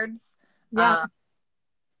court cards. Let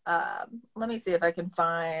me see if I can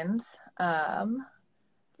find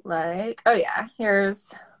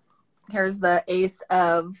here's the Ace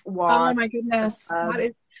of Wands. Oh my goodness, that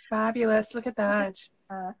is fabulous. Look at that.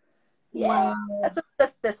 That's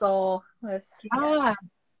the thistle with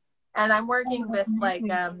and I'm working with like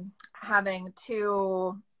having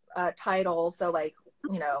two titles, so like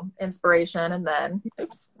inspiration, and then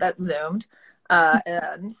that zoomed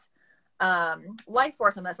and life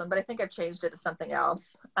force on this one, but I think I've changed it to something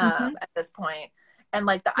else at this point. And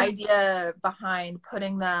like the idea behind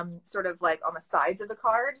putting them sort of like on the sides of the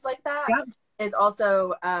cards like that is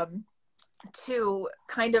also to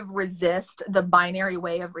kind of resist the binary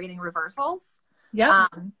way of reading reversals.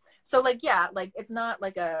 So like like it's not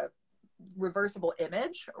like a reversible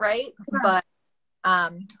image, right? But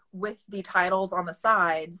with the titles on the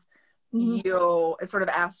sides, Mhm. it sort of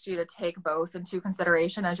asks you to take both into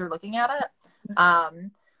consideration as you're looking at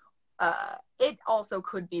it. It also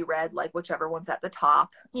could be read like whichever one's at the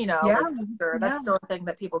top, Yeah. like sure, Yeah. that's still a thing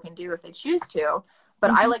that people can do if they choose to.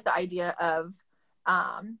 But I Mhm. like the idea of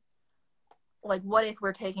like, what if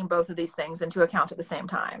we're taking both of these things into account at the same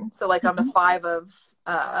time? So like on the Mhm. five of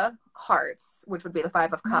hearts, which would be the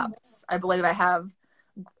five of Mhm. cups, I believe I have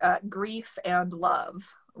grief and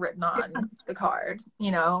love written Yeah. on the card.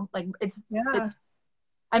 Like Yeah.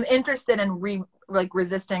 I'm interested in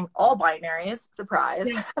resisting all binaries.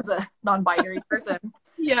 Surprise, Yeah. as a non-binary person,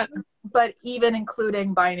 Yeah. but even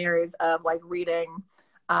including binaries of like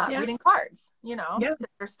Yeah. reading cards. Yeah.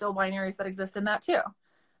 There's still binaries that exist in that too.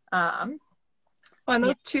 Um, Well, and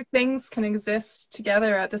yeah. those two things can exist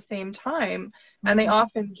together at the same time, and they Mhm.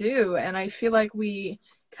 often do. And I feel like we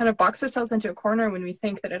kind of box ourselves into a corner when we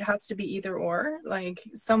think that it has to be either or. Like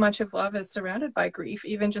so much of love is surrounded by grief,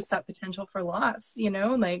 even just that potential for loss,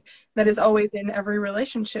 like that is always in every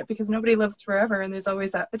relationship because nobody lives forever and there's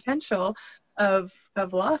always that potential of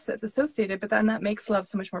loss that's associated. But then that makes love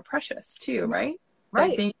so much more precious too, right? Like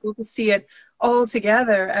Right. being able to see it all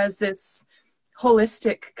together as this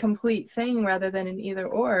holistic, complete thing rather than an either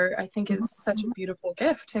or, I think is such a beautiful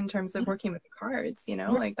gift in terms of working with the cards, Yeah.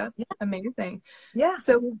 like that's Yeah. amazing. Yeah.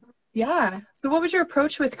 So yeah. So what was your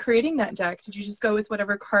approach with creating that deck? Did you just go with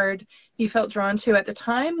whatever card you felt drawn to at the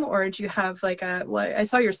time? Or did you have like I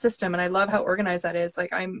saw your system and I love how organized that is.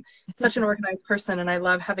 Like I'm such an organized person and I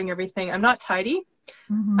love having everything. I'm not tidy,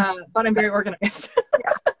 Mhm. but I'm very organized.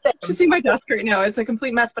 Yeah. You see my desk right now. It's a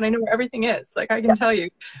complete mess, but I know where everything is. Like I can tell you.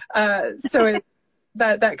 So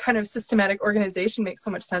that kind of systematic organization makes so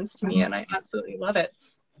much sense to me, and I absolutely love it.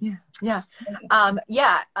 Yeah. Yeah.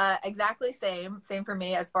 Exactly same for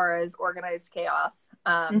me as far as organized chaos.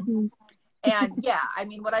 Mm-hmm. And yeah, I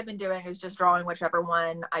mean, what I've been doing is just drawing whichever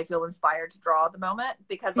one I feel inspired to draw at the moment,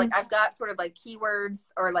 because like I've got sort of like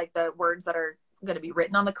keywords or like the words that are going to be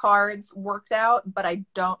written on the cards worked out, but I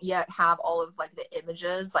don't yet have all of like the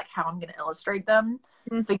images, like how I'm going to illustrate them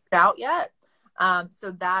figured out yet.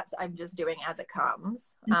 So that I'm just doing as it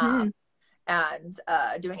comes, Mm-hmm. and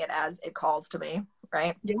doing it as it calls to me,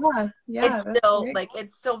 right? Yeah, yeah, that's great.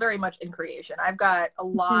 It's still very much in creation. I've got a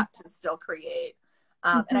Mm-hmm. lot to still create.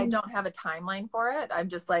 And I Mm-hmm. don't have a timeline for it. I'm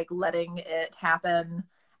just like letting it happen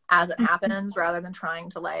as it happens rather than trying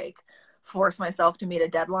to like force myself to meet a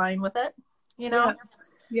deadline with it, you Yeah, know?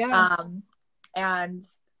 yeah, Um, and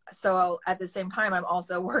so at the same time, I'm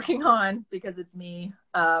also working on, because it's me,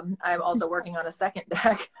 I'm also working on a second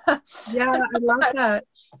deck. yeah. I love that.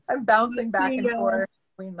 I'm bouncing back and The forth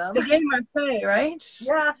between them. the game I play, right?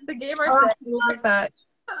 Yeah, the gamer Oh, set. I love that.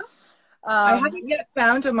 I Um, haven't yet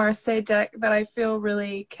found a Marseille deck that I feel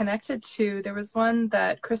really connected to. There was one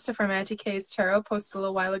that Christopher Mantique's Tarot posted a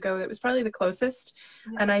little while ago that was probably the closest.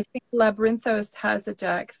 yeah. And I think Labyrinthos has a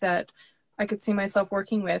deck that I could see myself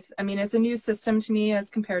working with. I mean, it's a new system to me as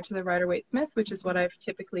compared to the Rider-Waite-Smith, which is what I've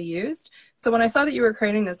typically used. So when I saw that you were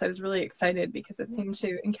creating this, I was really excited because it seemed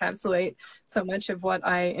to encapsulate so much of what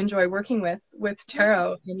I enjoy working with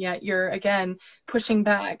tarot. And yet you're, again, pushing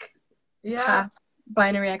back Yeah. past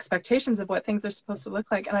binary expectations of what things are supposed to look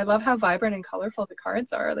like. And I love how vibrant and colorful the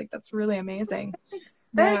cards are. Like, that's really amazing. Thanks.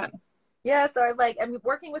 Yeah. Yeah, so I'm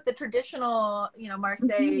working with the traditional,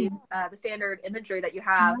 Marseille, Mhm. the standard imagery that you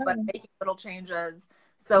have, but Yeah. making little changes.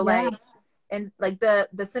 So Yeah. like, and like the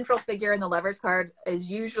central figure in the lovers card is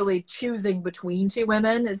usually choosing between two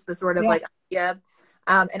women, is the sort of Yeah. like idea.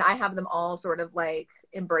 And I have them all sort of like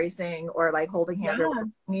embracing or like holding hands or Yeah.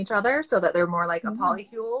 looking at each other, so that they're more like a Yeah.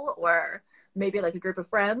 polycule or maybe like a group of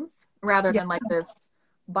friends rather Yeah. than like this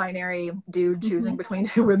binary dude choosing Mhm. between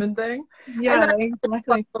two women thing. And then Yeah,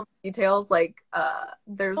 exactly. little details like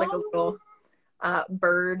there's like a Oh, little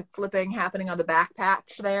bird flipping happening on the back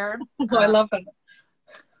patch there, I love that.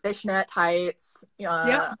 fishnet tights,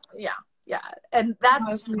 Yeah. yeah, and that's Oh,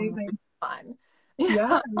 that's just been amazing. fun,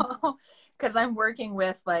 Yeah. because I'm working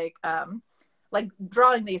with like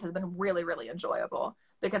drawing these has been really really enjoyable,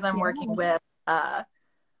 because I'm Yeah. working with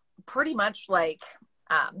pretty much like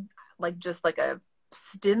just like a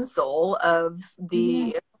stencil of Mhm.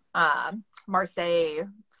 the Marseille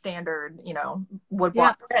standard, wood Yeah.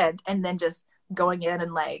 block grid, and then just going in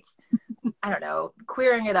and like, I don't know,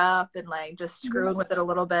 queering it up and like just Yeah. screwing with it a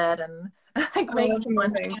little bit and like Oh, making that's fun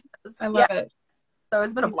amazing. changes. I Yeah. love it. So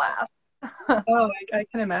it's been a Yeah. blast. Oh, I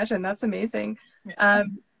can imagine. That's amazing. Yeah.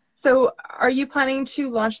 So are you planning to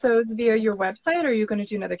launch those via your website or are you going to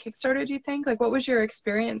do another Kickstarter, do you think? Like, what was your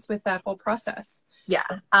experience with that whole process? Yeah.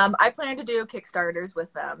 I plan to do Kickstarters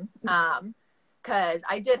with them. Because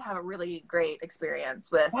I did have a really great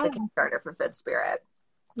experience with the Yeah. Kickstarter for Fifth Spirit.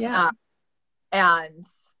 Yeah. And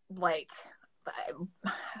like,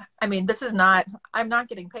 I mean, this is not, I'm not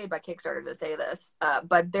getting paid by Kickstarter to say this,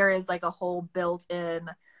 but there is like a whole built-in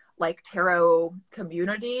like tarot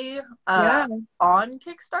community Yeah. on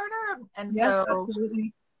Kickstarter. And Yes, so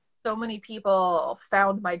absolutely. so many people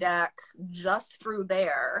found my deck just through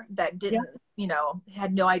there that Yeah. didn't, you know,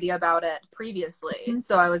 had no idea about it previously. Mhm.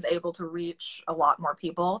 So I was able to reach a lot more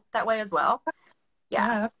people that way as well. Yeah.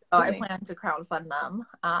 Yeah, So I absolutely. plan to crowdfund them.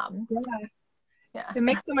 Yeah. Yeah. It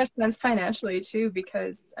makes so much sense financially too,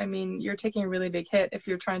 because I mean, you're taking a really big hit if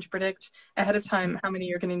you're trying to predict ahead of time how many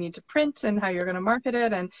you're going to need to print and how you're going to market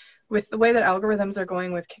it. And with the way that algorithms are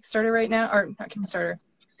going with Kickstarter right now, or not Kickstarter,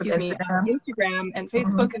 With excuse me, Instagram. Instagram and Mm-hmm.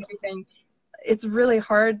 Facebook and everything, it's really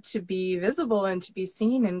hard to be visible and to be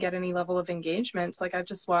seen and get any level of engagement. Like I've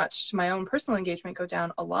just watched my own personal engagement go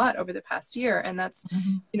down a lot over the past year, and that's,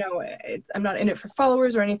 Mm-hmm. you know, I'm not in it for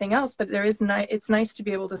followers or anything else, but it's nice to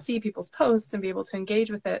be able to see people's posts and be able to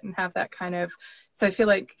engage with it and have that kind of. So I feel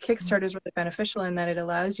like Kickstarter is really beneficial in that it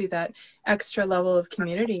allows you that extra level of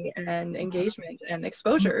community and engagement and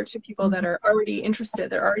exposure to people that are already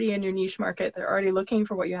interested. They're already in your niche market. They're already looking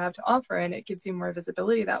for what you have to offer, and it gives you more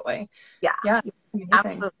visibility that way. Yeah. Yeah, amazing.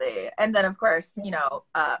 Absolutely. And then, of course, you know,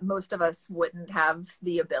 most of us wouldn't have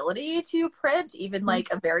the ability to print even like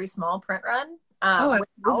a very small print run Oh, without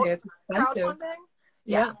absolutely. It's expensive. crowdfunding.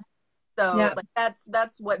 Yeah. Yeah. So Yeah. like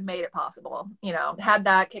that's what made it possible. You know, had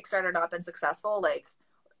that Kickstarter not been successful, like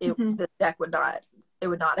Mhm. the deck would not, it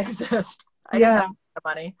would not exist. I didn't have Yeah. the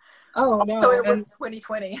money. Oh, So no. it And was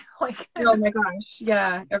 2020. Like it oh was. my gosh.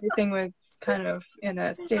 Yeah. Everything was kind of in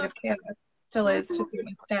a state of chaos. Still is to some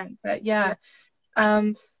extent. But Yeah. yeah.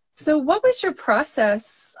 Um, so what was your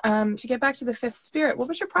process, to get back to the fifth spirit, what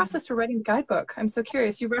was your process for writing the guidebook? I'm so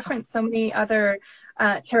curious. You referenced so many other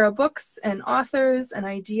tarot books and authors and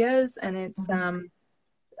ideas, and it's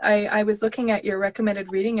I was looking at your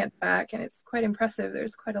recommended reading at the back, and it's quite impressive.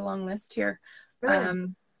 There's quite a long list here.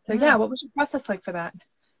 Good. So yeah, what was your process like for that?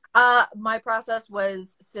 My process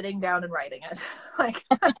was sitting down and writing it. Like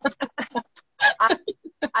I,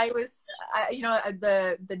 I was, you know,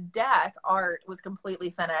 the deck art was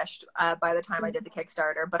completely finished by the time I did the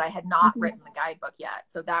Kickstarter, but I had not Mhm. written the guidebook yet.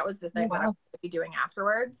 So that was the Oh, thing that I wow. would be doing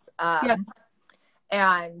afterwards. Yeah.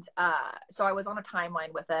 And so I was on a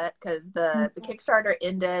timeline with it because the Kickstarter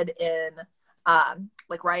ended in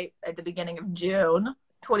like right at the beginning of June Yeah.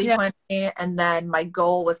 2020, and then my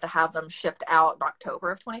goal was to have them shipped out in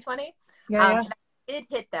October of 2020. Yeah. And it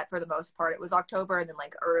hit that for the most part. It was October and then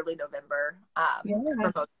like early November Yeah.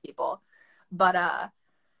 for most people. But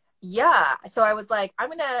yeah, so I was like,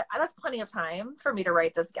 that's plenty of time for me to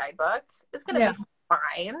write this guidebook. It's gonna Yeah. be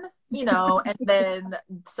fine, you know. And then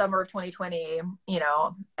summer of 2020, you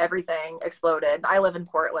know, everything exploded. I live in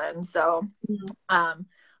Portland, so Mhm.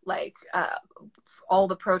 like all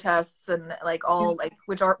the protests and like all like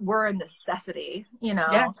were a necessity, you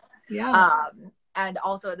Yeah. know. Yeah. And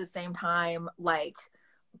also at the same time, like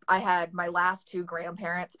I had my last two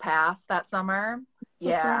grandparents pass that summer. So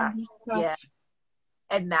Yeah, sorry. Gosh. yeah.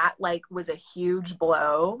 And that like was a huge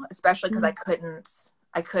blow, especially because Mm.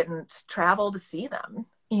 I couldn't travel to see them,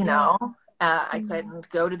 you Yeah. know. I Mm. couldn't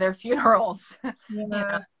go to their funerals, you know.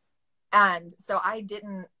 Yeah. And so I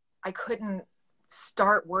couldn't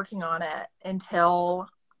start working on it until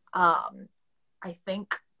I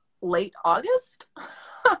think late August.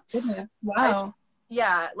 Goodness. I Wow.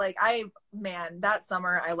 Yeah, like man, that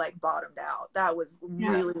summer I like bottomed out. That was Yeah.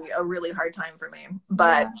 really a really hard time for me. Yeah.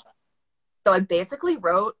 But so I basically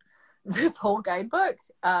wrote this whole guidebook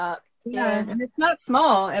Yeah. in And it's not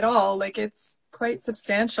small at all. Like it's quite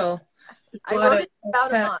substantial. It's a I lot wrote of it in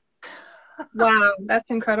about a yeah. month. Wow. That's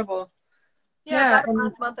incredible. Yeah, Yeah. about a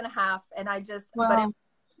And month and a half. And wow.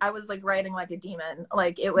 I was like writing like a demon.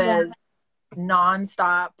 Like it Yeah. was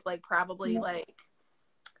nonstop, like probably Yeah. like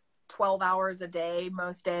 12 hours a day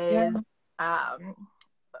most Yeah. days, um,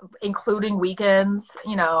 including weekends.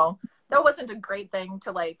 You know, that wasn't a great thing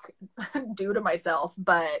to like do to myself,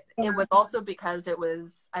 but it was also because it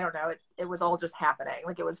was, I don't know, it was all just happening.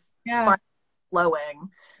 Like it was Yeah. fun, flowing.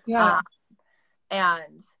 Yeah. Um,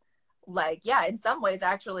 and like, yeah, in some ways,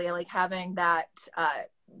 actually, like having that,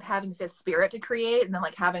 having Fifth Spirit to create and then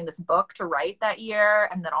like having this book to write that year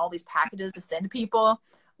and then all these packages to send to people,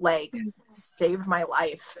 like saved my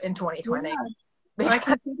life in 2020. Yeah. I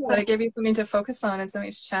can see that. It gave you something to focus on and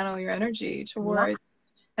something to channel your energy Yeah, toward.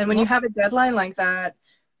 And when yeah, you have a deadline like that,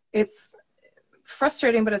 it's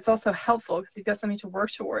frustrating, but it's also helpful because you've got something to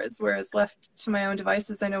work towards. Whereas left to my own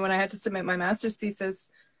devices, I know when I had to submit my master's thesis,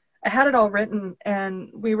 I had it all written and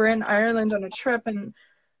we were in Ireland on a trip and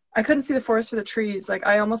I couldn't see the forest for the trees. Like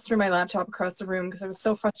I almost threw my laptop across the room because I was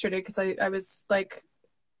so frustrated because I was like,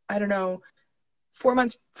 I don't know, 4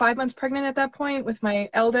 months, 5 months pregnant at that point with my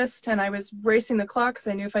eldest, and I was racing the clock because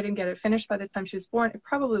I knew if I didn't get it finished by the time she was born, it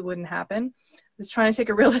probably wouldn't happen. I was trying to take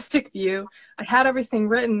a realistic view. I had everything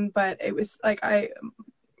written, but it was like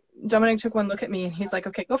Dominic took one look at me and he's like,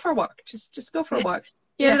 okay, go for a walk. Just go for a walk.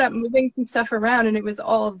 He ended up moving some stuff around and it was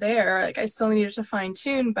all there. Like I still needed to fine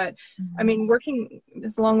tune, but I mean, working,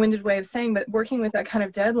 this long-winded way of saying, but working with that kind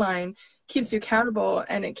of deadline keeps you accountable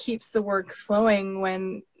and it keeps the work flowing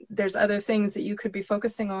when there's other things that you could be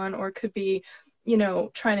focusing on or could be, you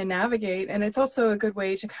know, trying to navigate. And it's also a good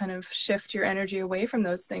way to kind of shift your energy away from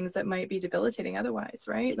those things that might be debilitating otherwise,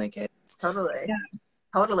 right? Like it's Totally. yeah.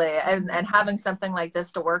 Totally. And having something like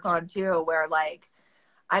this to work on too, where like,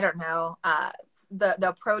 I don't know, the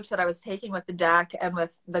approach that I was taking with the deck and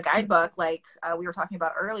with the guidebook, like we were talking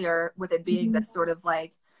about earlier, with it being this sort of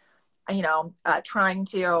like, you know, trying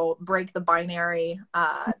to break the binary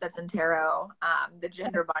that's in tarot, the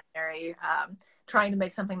gender binary, trying to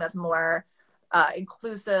make something that's more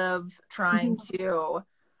inclusive, trying to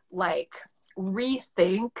like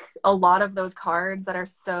rethink a lot of those cards that are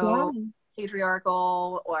so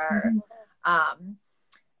patriarchal or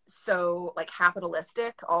so like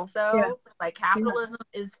capitalistic also. Like capitalism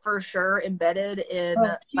is for sure embedded in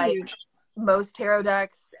like most tarot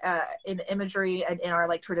decks, in imagery and in our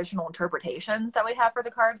like traditional interpretations that we have for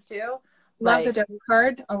the cards too. Love the devil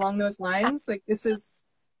card along those lines. Like this is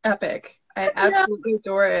epic. I absolutely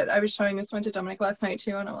adore it. I was showing this one to Dominic last night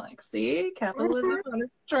too, and I'm like, see, capitalism on a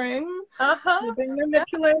string. Being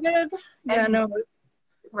manipulated.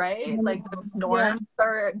 Right? Like those norms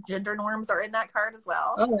are, gender norms are in that card as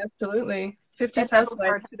well. Oh, absolutely. 50s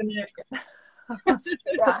housewife to the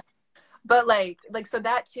neck. But like so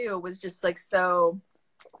that too was just like so,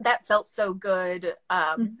 that felt so good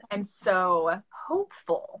and so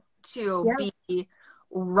hopeful to be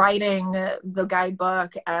writing the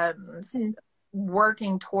guidebook and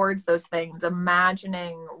working towards those things,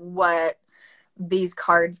 imagining what these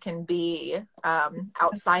cards can be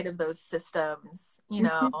outside of those systems, you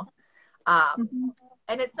know.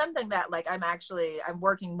 And it's something that like I'm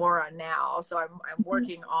working more on now. So I'm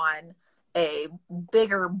working on a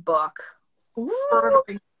bigger book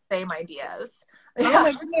furthering the same ideas. Oh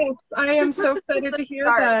my goodness, I am so excited to hear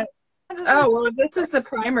that. Oh, well, this is the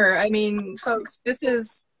primer. I mean, folks, this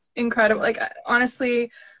is incredible. Like,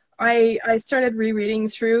 honestly, I started rereading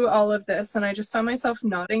through all of this and I just found myself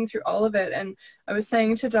nodding through all of it. And I was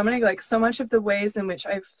saying to Dominic, like, so much of the ways in which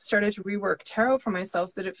I've started to rework tarot for myself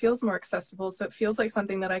so that it feels more accessible, so it feels like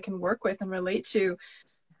something that I can work with and relate to.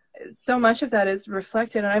 So much of that is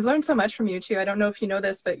reflected, and I've learned so much from you too. I don't know if you know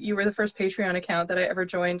this, but you were the first Patreon account that I ever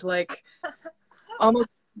joined, like almost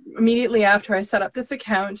immediately after I set up this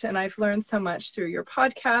account, and I've learned so much through your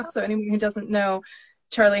podcast. So anyone who doesn't know,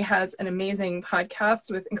 Charlie has an amazing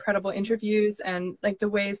podcast with incredible interviews, and like the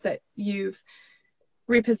ways that you've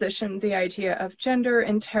repositioned the idea of gender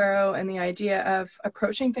in tarot and the idea of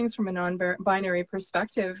approaching things from a non-binary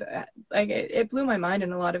perspective, like it blew my mind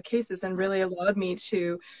in a lot of cases and really allowed me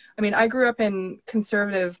to, I mean, I grew up in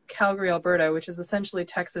conservative Calgary, Alberta, which is essentially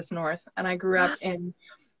Texas North, and I grew up in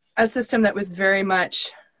a system that was very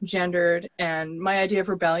much gendered, and my idea of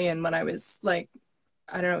rebellion when I was like,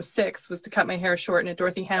 I don't know, 6 was to cut my hair short in a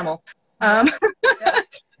Dorothy Hamill.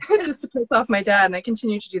 Just to piss off my dad, and I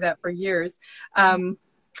continued to do that for years. Oh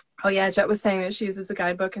yeah, Jet was saying that she uses the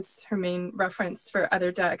guidebook as her main reference for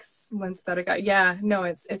other decks, ones that I got. Yeah, no,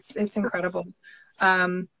 it's incredible.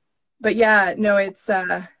 But yeah, no, it's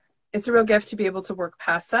a real gift to be able to work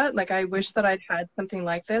past that. Like, I wish that I'd had something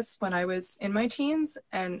like this when I was in my teens,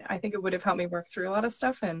 and I think it would have helped me work through a lot of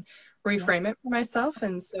stuff and reframe it for myself.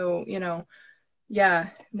 And so, you know, yeah,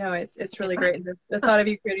 no, it's really great. The thought of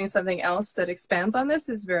you creating something else that expands on this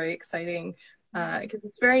is very exciting, because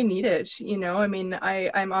it's very needed, you know. I mean,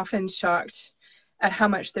 I'm often shocked at how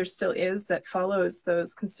much there still is that follows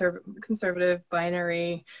those conservative,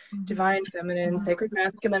 binary, divine feminine, sacred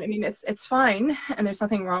masculine. I mean, it's fine, and there's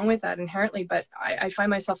nothing wrong with that inherently, but I find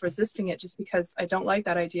myself resisting it just because I don't like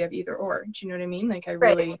that idea of either or. Do you know what I mean? Like, I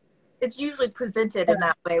really... It's usually presented in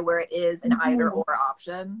that way where it is an either or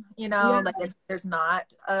option, you know, like there's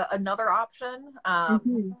not another option.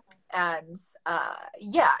 And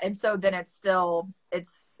and so then it's still,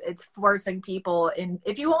 it's forcing people in,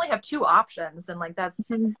 if you only have 2 options, then like that's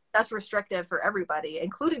restrictive for everybody,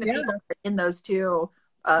 including the people in those two,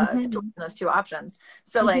 those 2 options.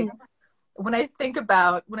 So like, when I think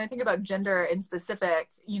about gender in specific,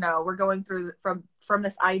 you know, we're going through from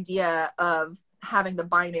this idea of having the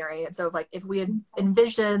binary. And so like if we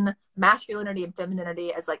envision masculinity and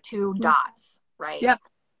femininity as like two dots, right? Yeah.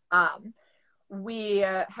 We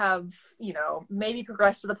have, you know, maybe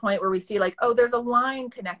progressed to the point where we see like, oh, there's a line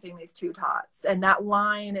connecting these two dots, and that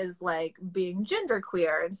line is like being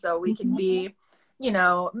genderqueer, and so we can be, you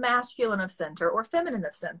know, masculine of center or feminine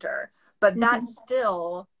of center, but that's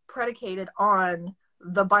still predicated on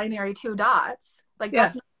the binary two dots. Like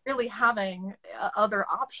that's not really having other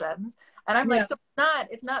options. And I'm like, so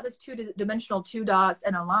it's not this two-dimensional two dots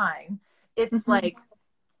and a line. It's like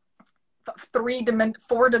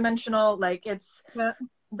four-dimensional, like it's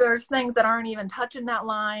there's things that aren't even touching that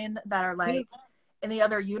line that are like in the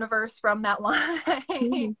other universe from that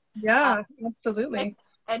line. Absolutely.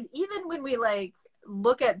 And even when we like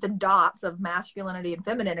look at the dots of masculinity and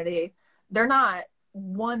femininity, they're not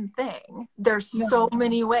one thing. There's so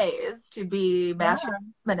many ways to be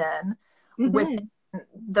masculine, feminine with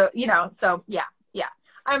the, you know, so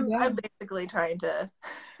I'm basically trying to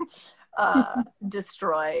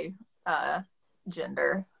destroy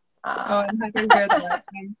gender. I'm happy to hear that.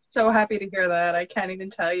 I'm so happy to hear that. I can't even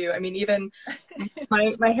tell you. I mean, even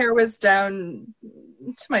my hair was down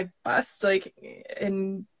to my bust like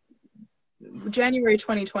in January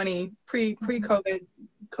 2020, pre-COVID.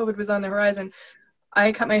 COVID was on the horizon.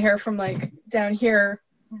 I cut my hair from like down here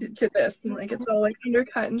to this, and like it's all like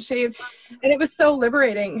undercut and shaved, and it was so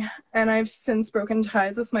liberating. And I've since broken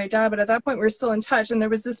ties with my dad, but at that point we were still in touch, and there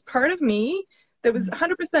was this part of me that was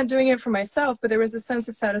 100% doing it for myself, but there was a sense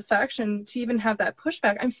of satisfaction to even have that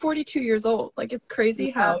pushback. I'm 42 years old. Like, it's crazy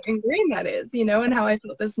how ingrained that is, you know, and how I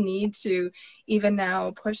felt this need to even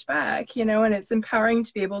now push back, you know, and it's empowering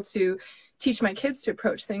to be able to teach my kids to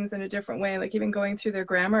approach things in a different way, like even going through their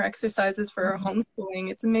grammar exercises for homeschooling.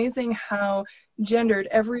 It's amazing how gendered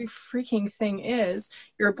every freaking thing is.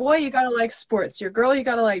 You're a boy, you gotta like sports. You're a girl, you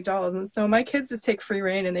gotta like dolls. And so my kids just take free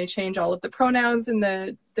reign, and they change all of the pronouns in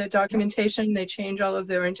the documentation. They change all of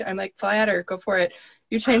their, I'm like, fly at her, go for it.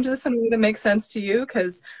 You change this in a way that makes sense to you,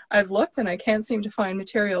 because I've looked and I can't seem to find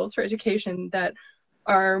materials for education that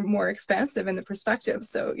are more expansive in the perspective.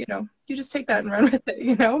 So, you know, you just take that and run with it,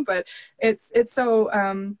 you know. But it's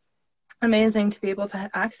so amazing to be able to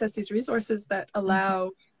access these resources that allow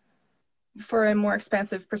for a more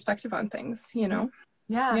expansive perspective on things, you know.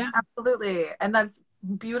 Yeah, absolutely. And that's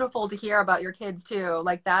beautiful to hear about your kids too.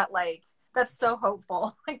 Like that, like that's so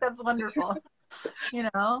hopeful. Like that's wonderful. You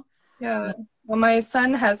know. Yeah. Well, my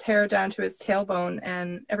son has hair down to his tailbone,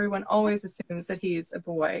 and everyone always assumes that he's a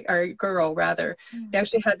boy, or a girl, rather. He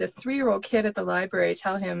actually had this 3-year-old kid at the library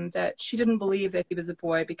tell him that she didn't believe that he was a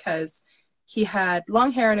boy because he had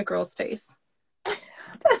long hair and a girl's face.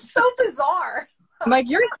 That's so bizarre. I'm like,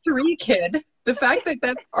 you're 3, kid. The fact that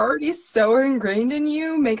that's already so ingrained in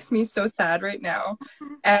you makes me so sad right now.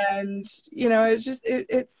 And, you know, it's just,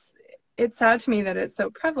 it's sad to me that it's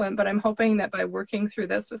so prevalent, but I'm hoping that by working through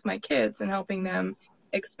this with my kids and helping them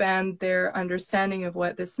expand their understanding of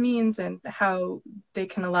what this means and how they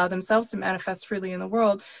can allow themselves to manifest freely in the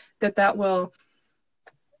world, that will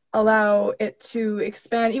allow it to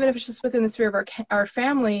expand, even if it's just within the sphere of our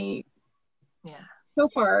family. So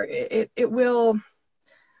far, it will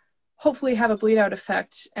hopefully have a bleed out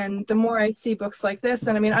effect. And the more I see books like this,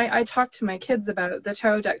 and I mean, I talk to my kids about the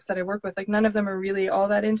tarot decks that I work with. Like, none of them are really all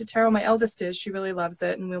that into tarot. My eldest is, she really loves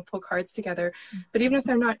it, and we'll pull cards together. But even if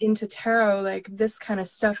they're not into tarot, like, this kind of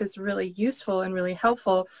stuff is really useful and really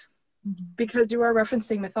helpful, because you are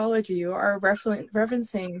referencing mythology, you are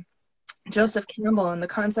referencing Joseph Campbell and the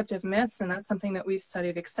concept of myths, and that's something that we've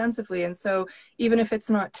studied extensively. And so even if it's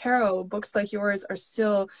not tarot, books like yours are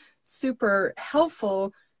still super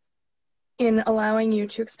helpful in allowing you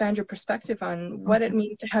to expand your perspective on what it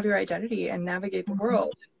means to have your identity and navigate the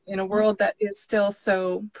world in a world that is still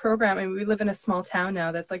so programmed. I mean, we live in a small town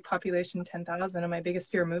now that's like population 10,000, and my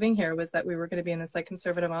biggest fear moving here was that we were going to be in this like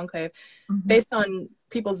conservative enclave based on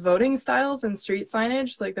people's voting styles and street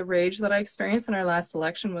signage. Like, the rage that I experienced in our last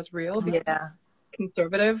election was real, because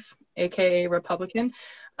conservative, aka Republican.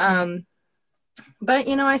 But,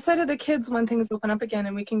 you know, I said to the kids, when things open up again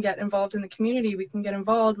and we can get involved in the community, we can get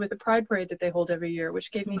involved with the Pride Parade that they hold every year, which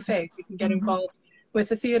gave me faith. We can get involved with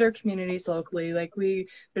the theater communities locally. Like,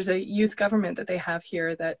 there's a youth government that they have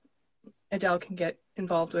here that Adele can get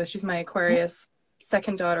involved with. She's my Aquarius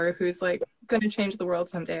second daughter, who's like going to change the world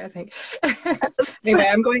someday, I think. Anyway,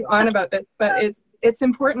 I'm going on about this, but it's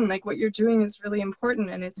important. Like, what you're doing is really important,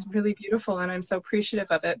 and it's really beautiful. And I'm so appreciative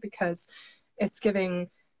of it, because it's giving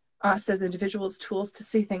us as individuals tools to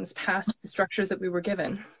see things past the structures that we were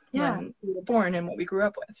given when we were born and what we grew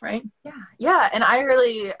up with, right? Yeah. And I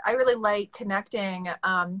really like connecting.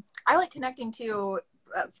 I like connecting to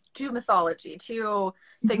to mythology, to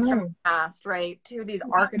things from the past, right? To these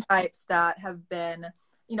archetypes that have been,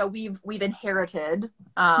 you know, we've inherited,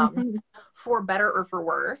 for better or for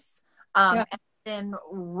worse. And then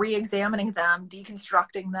re-examining them,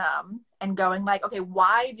 deconstructing them, and going like, okay,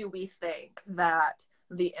 why do we think that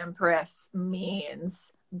the Empress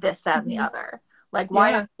means this, that, and the other? Like,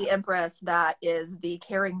 why is the Empress that is the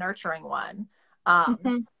caring, nurturing one?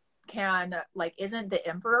 Can, like, isn't the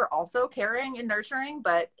Emperor also caring and nurturing,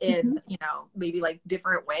 but in, you know, maybe like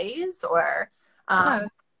different ways? Or,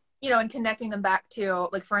 you know, and connecting them back to,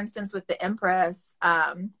 like, for instance, with the Empress,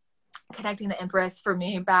 connecting the Empress for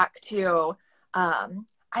me back to,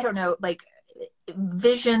 I don't know, like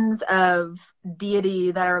visions of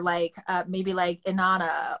deity that are like, maybe like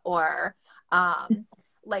Inanna, or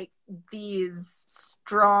like these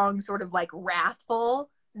strong sort of like wrathful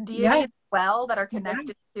deities as well, that are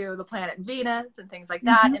connected to the planet Venus and things like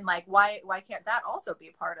that. And like, why can't that also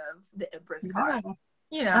be part of the Empress card?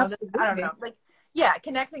 You know, I don't know, like,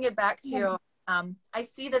 connecting it back to, I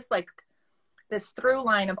see this like this through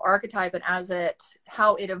line of archetype, and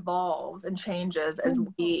how it evolves and changes as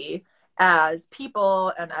we, as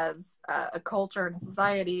people and as a culture and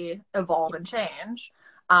society, evolve and change.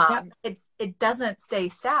 It doesn't stay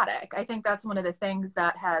static. I think that's one of the things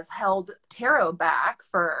that has held tarot back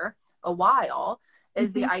for a while,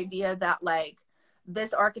 is the idea that like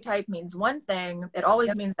this archetype means one thing, it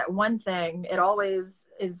always means that one thing, it always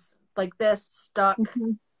is like this, stuck.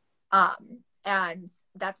 And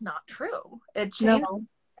that's not true. It changes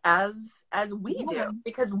as we do,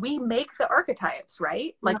 because we make the archetypes,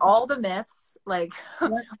 right? Like all the myths, like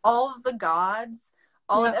all of the gods,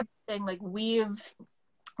 all of everything, like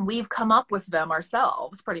we've come up with them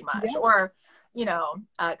ourselves pretty much, or, you know,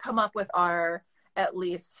 come up with our, at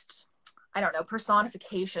least, I don't know,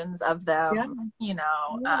 personifications of them. You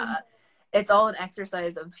know, it's all an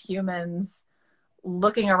exercise of humans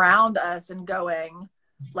looking around us and going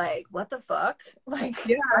like, what the fuck? Like,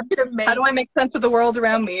 how do I make sense of the world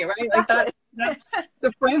around me, right? Like that's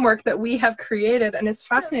the framework that we have created. And it's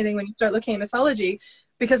fascinating when you start looking at mythology,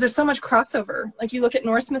 because there's so much crossover. Like you look at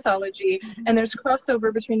Norse mythology, and there's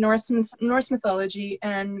crossover between Norse mythology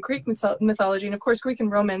and Greek mythology. And of course, Greek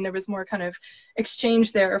and Roman, there was more kind of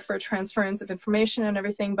exchange there for transference of information and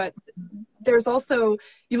everything. But there's also,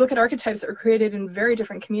 you look at archetypes that were created in very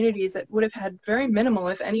different communities that would have had very minimal,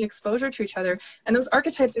 if any, exposure to each other. And those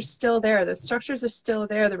archetypes are still there. The structures are still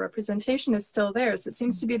there. The representation is still there. So it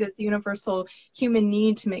seems to be that the universal human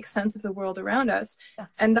need to make sense of the world around us.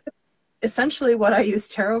 And that's essentially what I use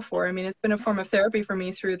tarot for. I mean, it's been a form of therapy for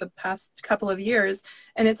me through the past couple of years.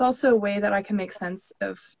 And it's also a way that I can make sense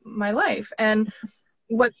of my life. And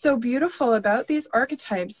what's so beautiful about these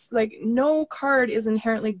archetypes, like no card is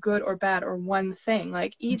inherently good or bad or one thing.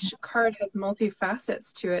 Like each card has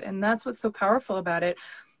multi-facets to it. And that's what's so powerful about it.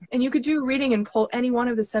 And you could do a reading and pull any one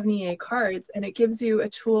of the 78 cards, and it gives you a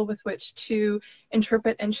tool with which to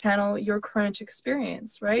interpret and channel your current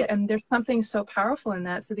experience, right? And there's something so powerful in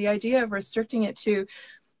that. So the idea of restricting it to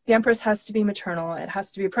the Empress has to be maternal, it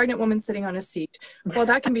has to be a pregnant woman sitting on a seat. Well,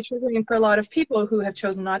 that can be triggering for a lot of people who have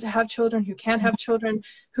chosen not to have children, who can't have children,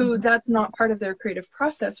 who that's not part of their creative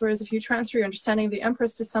process. Whereas if you transfer your understanding of the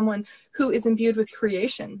Empress to someone who is imbued with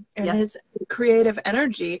creation and his creative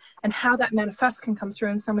energy, and how that manifests can come through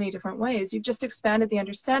in so many different ways, you've just expanded the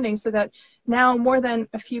understanding so that now more than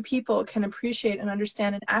a few people can appreciate and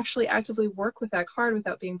understand and actually actively work with that card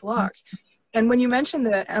without being blocked. And when you mentioned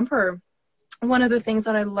the Emperor, one of the things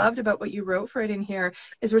that I loved about what you wrote for it in here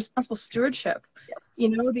is responsible stewardship. You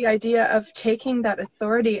know, the idea of taking that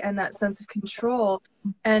authority and that sense of control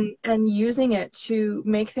and using it to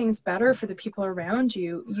make things better for the people around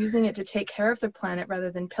you, using it to take care of the planet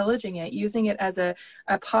rather than pillaging it, using it as a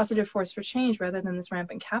positive force for change rather than this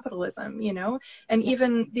rampant capitalism, you know? And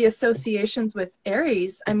even the associations with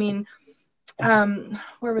Aries, I mean,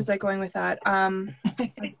 where was I going with that? I was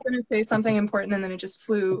going to say something important and then it just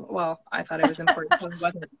flew. Well, I thought it was important, but it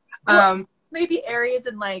wasn't. Well, maybe Aries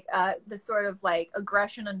and like the sort of like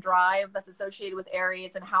aggression and drive that's associated with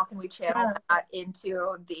Aries, and how can we channel that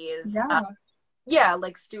into these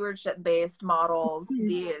like stewardship based models,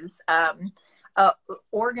 these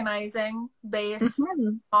organizing based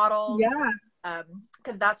models,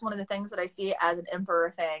 because that's one of the things that I see as an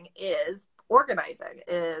Emperor thing is organizing,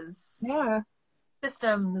 is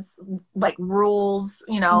systems, like rules,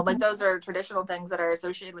 you know, like those are traditional things that are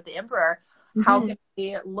associated with the Emperor. How can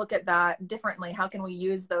we look at that differently? How can we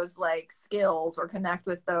use those like skills or connect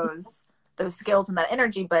with those skills and that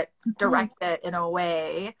energy, but direct it in a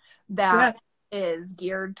way that is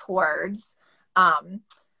geared towards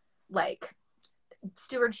like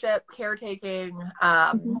stewardship, caretaking,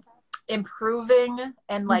 Mm-hmm. improving,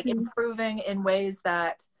 and like Mm-hmm. improving in ways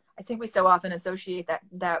that I think we so often associate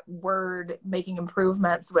that word making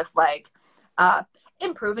improvements with like uh,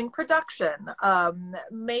 improving production,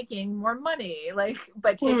 making more money, like,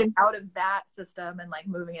 but take it Mm. out of that system and like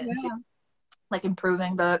moving it into Yeah. like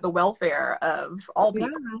improving the welfare of all Yeah.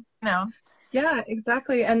 people, you know? Yeah,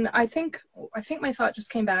 exactly. And I think my thought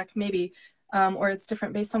just came back, maybe, or it's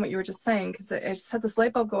different based on what you were just saying, because I just had this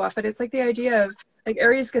light bulb go off. But it's like the idea of like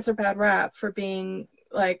Aries gets a bad rap for being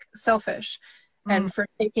like selfish Mm, and for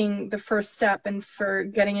taking the first step and for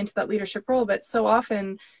getting into that leadership role. But so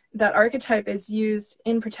often that archetype is used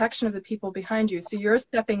in protection of the people behind you. So you're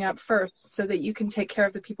stepping up first so that you can take care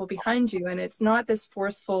of the people behind you. And it's not this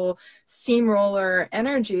forceful steamroller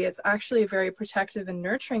energy. It's actually a very protective and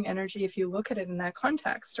nurturing energy if you look at it in that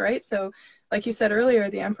context, right? So like you said earlier,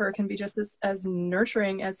 the emperor can be just as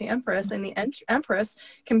nurturing as the empress, and the empress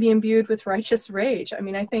can be imbued with righteous rage. I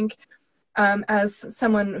mean, I think as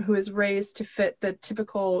someone who is raised to fit the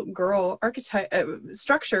typical girl archetype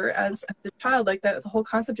structure as a child, like that, the whole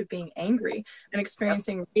concept of being angry and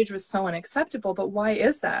experiencing rage was so unacceptable. But why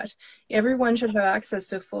is that? Everyone should have access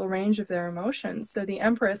to a full range of their emotions. So the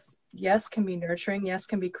empress, yes, can be nurturing, yes,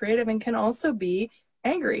 can be creative, and can also be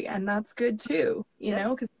angry, and that's good too, you yeah.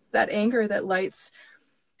 know, because that anger that lights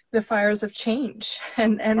the fires of change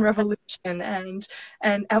and revolution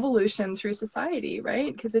and evolution through society,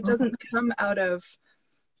 right? Because it Mhm. doesn't come out of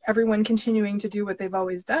everyone continuing to do what they've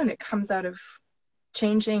always done. It comes out of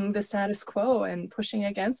changing the status quo and pushing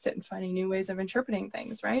against it and finding new ways of interpreting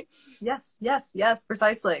things, right? Yes, yes, yes,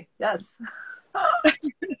 precisely. Yes.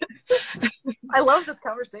 I love this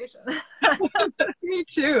conversation. Me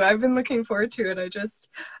too. I've been looking forward to it. I just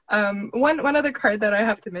one other card that I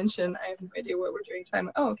have to mention. I have no idea what we're doing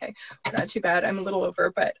time. Oh, okay, not too bad. I'm a little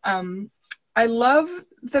over, but I love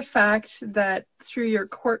the fact that through your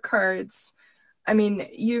court cards, I mean,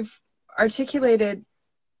 you've articulated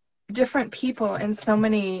different people in so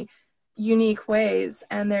many unique ways,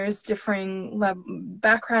 and there's differing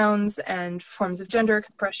backgrounds and forms of gender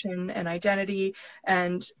expression and identity,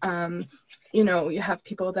 and you know, you have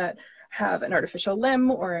people that have an artificial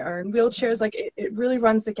limb or are in wheelchairs. Like it really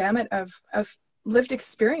runs the gamut of lived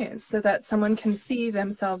experience so that someone can see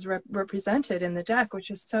themselves represented in the deck,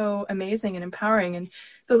 which is so amazing and empowering. And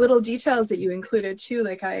the little details that you included too,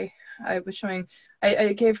 like I was showing,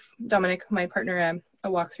 I gave Dominic, my partner, a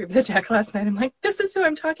walkthrough of the deck last night. I'm like, this is who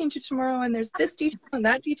I'm talking to tomorrow, and there's this detail and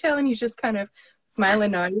that detail, and he's just kind of smile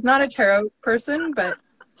and nod. He's not a tarot person, but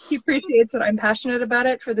he appreciates that I'm passionate about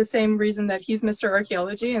it for the same reason that he's Mr.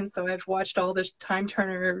 Archaeology, and so I've watched all the Time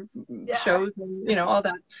Turner Yeah. shows and you know all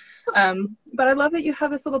that. But I love that you have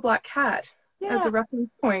this little black cat as Yeah, a reference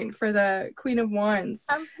point for the Queen of Wands.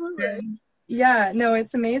 absolutely. And yeah, no,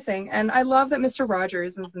 it's amazing, and I love that Mr.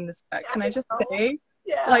 Rogers is in this deck. Can I just Oh, say?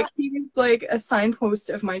 yeah. Like he's like a signpost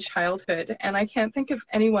of my childhood, and I can't think of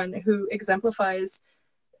anyone who exemplifies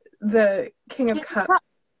the King of King of Cups. Cups.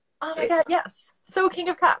 Oh my God, yes. So King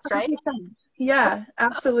of Cups, right? Yeah,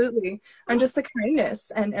 absolutely. And just the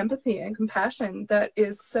kindness and empathy and compassion that is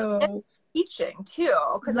And so, teaching too,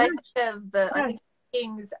 because yeah, I think of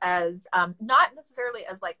kings as not necessarily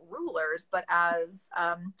as like rulers, but as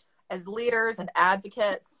leaders and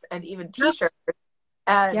advocates and even yeah, teachers.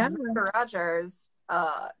 yeah, And Mr. Rogers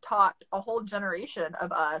taught a whole generation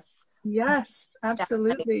of us yes, that like,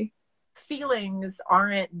 absolutely. feelings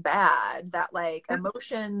aren't bad, that like Yeah,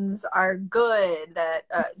 emotions are good, that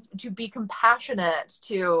to be compassionate,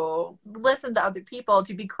 to listen to other people,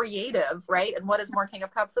 to be creative, right? And what is more King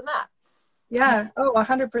of Cups than that? yeah. Oh,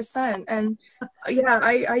 100%. And yeah,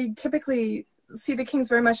 I typically see the kings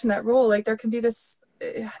very much in that role. Like there can be this,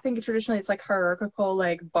 I think traditionally it's like hierarchical,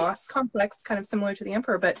 like Yeah, boss complex, kind of similar to the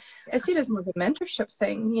emperor, but I yeah, see it as more of a mentorship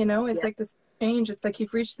thing, you know? It's yeah. like this change. It's like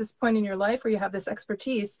you've reached this point in your life where you have this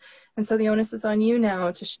expertise. And so the onus is on you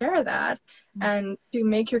now to share that and to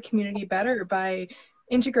make your community better by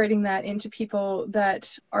integrating that into people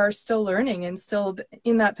that are still learning and still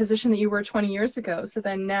in that position that you were 20 years ago. So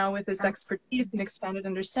then now with this expertise and expanded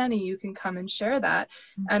understanding, you can come and share that.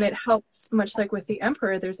 And it helps, much like with the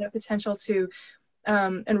emperor, there's that potential to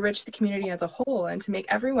enrich the community as a whole and to make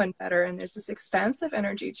everyone better. And there's this expansive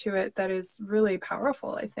energy to it that is really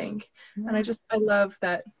powerful, I think. And I love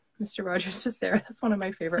that Mr. Rogers was there. That's one of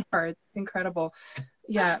my favorite parts. Incredible.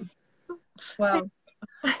 Yeah. Well,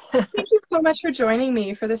 thank you so much for joining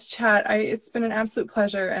me for this chat. It's been an absolute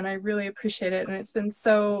pleasure and I really appreciate it. And it's been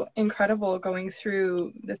so incredible going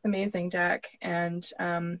through this amazing deck. And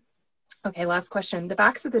okay, last question. The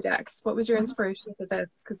backs of the decks, what was your inspiration for this?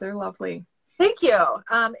 Because they're lovely. Thank you.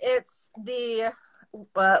 It's the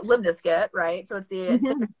limniscate, right? So it's the Mhm.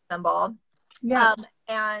 infinity symbol. Yeah.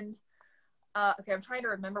 And okay, I'm trying to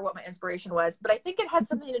remember what my inspiration was, but I think it had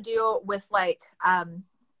something to do with like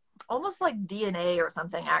almost like DNA or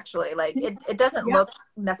something, actually. Like it doesn't Yeah. look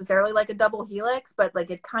necessarily like a double helix, but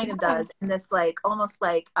like it kind of Yeah. does. And this like almost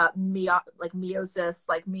like like meiosis,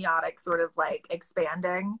 like meiotic sort of like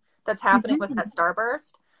expanding that's happening with Mhm. that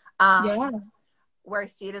starburst. Um, Yeah. where I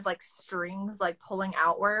see it as like strings like pulling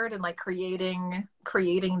outward and like creating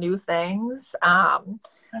new things.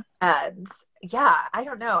 And yeah, I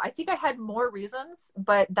don't know. I think I had more reasons,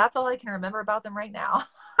 but that's all I can remember about them right now.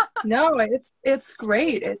 No, it's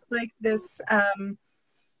great. It's like this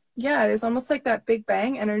yeah, there's almost like that Big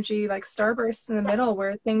Bang energy, like starbursts in the middle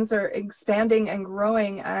where things are expanding and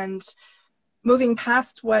growing and moving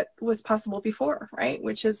past what was possible before, right?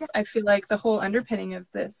 Which is, I feel like, the whole underpinning of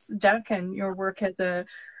this deck and your work as a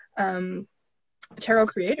um, tarot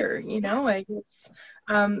creator, you Yeah. know? Like,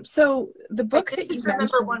 so the I book did that you just remember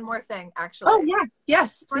mentioned, one more thing, oh, actually. yeah,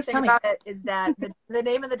 yes, One please thing tell me. about it is that the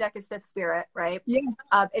name of the deck is Fifth Spirit, right? Yeah,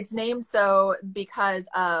 It's named so because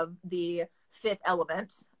of the fifth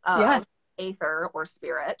element yeah. of aether or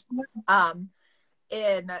spirit. Um,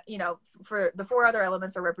 for the four other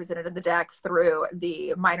elements are represented in the deck through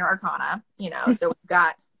the minor arcana, so we've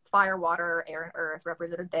got fire, water, air, and earth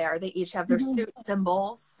represented there. They each have their Mhm. suit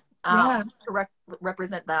symbols Yeah. to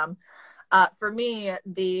represent them. For me,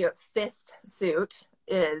 the fifth suit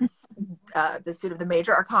is the suit of the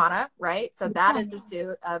major arcana, right? So that Yeah. is the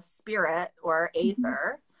suit of spirit or Mhm.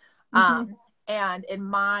 aether. Mhm. And in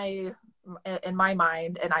my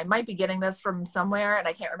mind, and I might be getting this from somewhere, and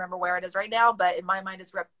I can't remember where it is right now, but in my mind,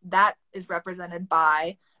 that is represented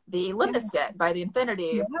by the Yeah. limniscate, by the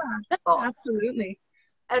infinity Yeah. symbol. Absolutely.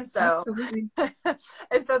 And so, Absolutely.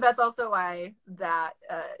 and so that's also why that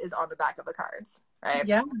is on the back of the cards, right?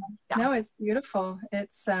 Yeah. Yeah. No, it's beautiful.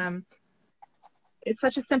 It's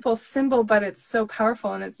such a simple symbol, but it's so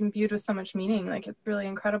powerful and it's imbued with so much meaning. Like it's really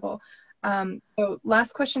incredible. So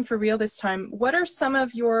last question for real this time. What are some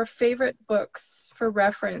of your favorite books for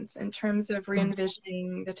reference in terms of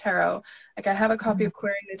re-envisioning the tarot? Like I have a copy of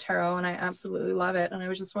Querying the Tarot and I absolutely love it. And I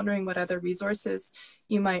was just wondering what other resources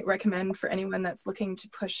you might recommend for anyone that's looking to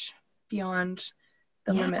push beyond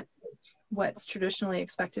the Yeah. limit of what's traditionally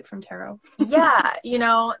expected from tarot. Yeah.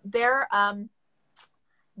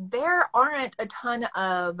 There aren't a ton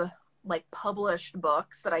of like published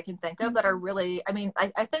books that I can think of that are really, I mean,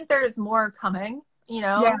 I think there's more coming,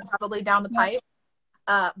 Yeah. probably down the Yeah.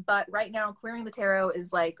 pipe. But right now, Querying the Tarot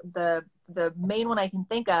is like the main one I can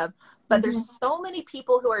think of. But Mhm. there's so many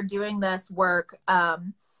people who are doing this work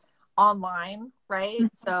online, right?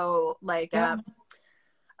 So like Yeah.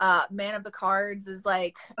 Man of the Cards is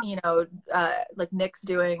like, like Nick's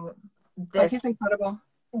doing Oh, this, he's incredible.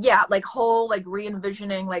 yeah, like whole like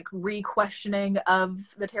re-envisioning, like re-questioning of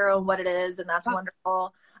the tarot and what it is, and that's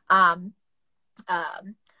wonderful. Um,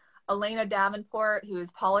 um, Elena Davenport, who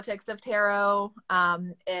is Politics of Tarot,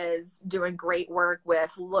 is doing great work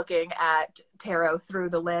with looking at tarot through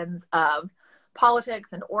the lens of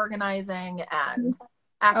politics and organizing and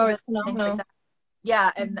Oh, it's activism, things like phenomenal. that.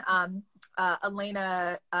 Yeah, and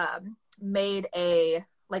Elena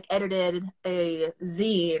edited a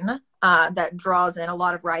zine that draws in a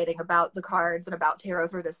lot of writing about the cards and about tarot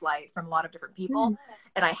through this light from a lot of different people. Mm.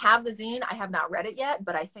 And I have the zine. I have not read it yet,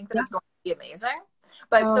 but I think that Yeah. it's going to be amazing.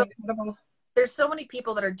 But Oh, so incredible. there's so many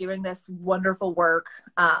people that are doing this wonderful work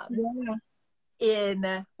Yeah.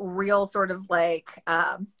 in real sort of like,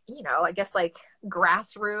 I guess like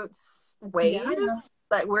grassroots Yeah. ways.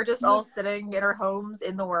 Like we're just Yeah. all sitting in our homes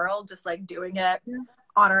in the world, just like doing it Yeah.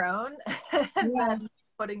 on our own and Yeah. then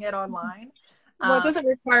putting it online. Well, it Um, doesn't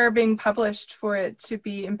require being published for it to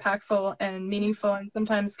be impactful and meaningful. And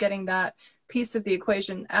sometimes getting that piece of the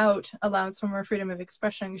equation out allows for more freedom of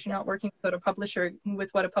expression because you're not yes, working with a publisher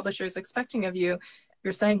with what a publisher is expecting of you.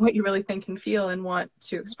 You're saying what you really think and feel and want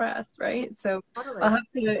to express, right? So I'll totally. have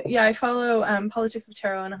to, yeah, I follow Politics of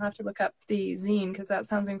Tarot and I'll have to look up the zine because that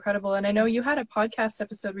sounds incredible. And I know you had a podcast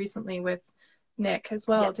episode recently with Nick as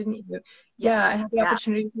well, Yes, didn't you? Yeah, yes, I had the yeah,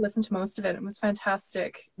 opportunity to listen to most of it. It was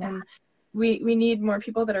fantastic. yeah. And we need more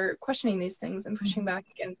people that are questioning these things and pushing back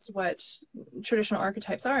against what traditional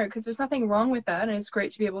archetypes are because there's nothing wrong with that and it's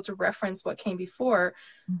great to be able to reference what came before,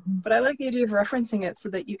 Mhm. but I like the idea of referencing it so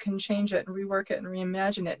that you can change it and rework it and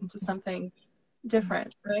reimagine it into something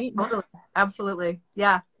different, right? Totally, absolutely,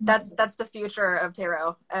 yeah. That's the future of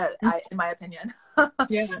tarot, in my opinion.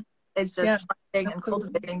 Yeah. It's Yeah, just finding and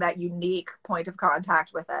absolutely. cultivating that unique point of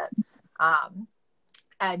contact with it.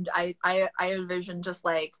 And I envision just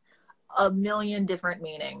like a million different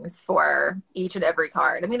meanings for each and every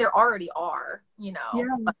card. I mean, there already are, you Yeah.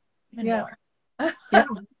 know, but even Yeah. more. Yeah.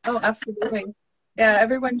 Oh, absolutely. Yeah,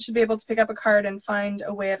 everyone should be able to pick up a card and find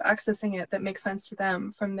a way of accessing it that makes sense to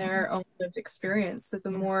them from their own lived experience. So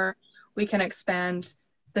the more we can expand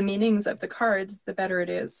the meanings of the cards, the better it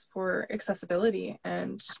is for accessibility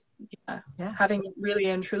and having it really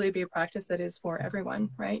and truly be a practice that is for everyone,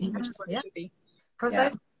 right? Which is what it should be.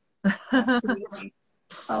 Precisely. Yeah, absolutely.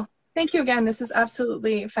 Well, thank you again. This was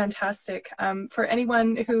absolutely fantastic. For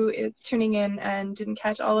anyone who is tuning in and didn't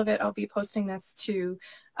catch all of it, I'll be posting this to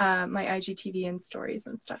my IGTV and stories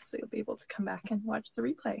and stuff, so you'll be able to come back and watch the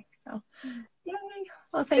replay. So, yay!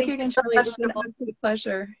 Well, thank you again, so Shirley. much, It's been an absolute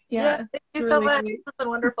pleasure. Yeah, thank you so much. Great. It's been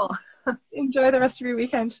wonderful. Enjoy the rest of your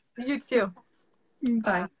weekend. You too.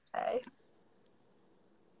 Bye. Bye.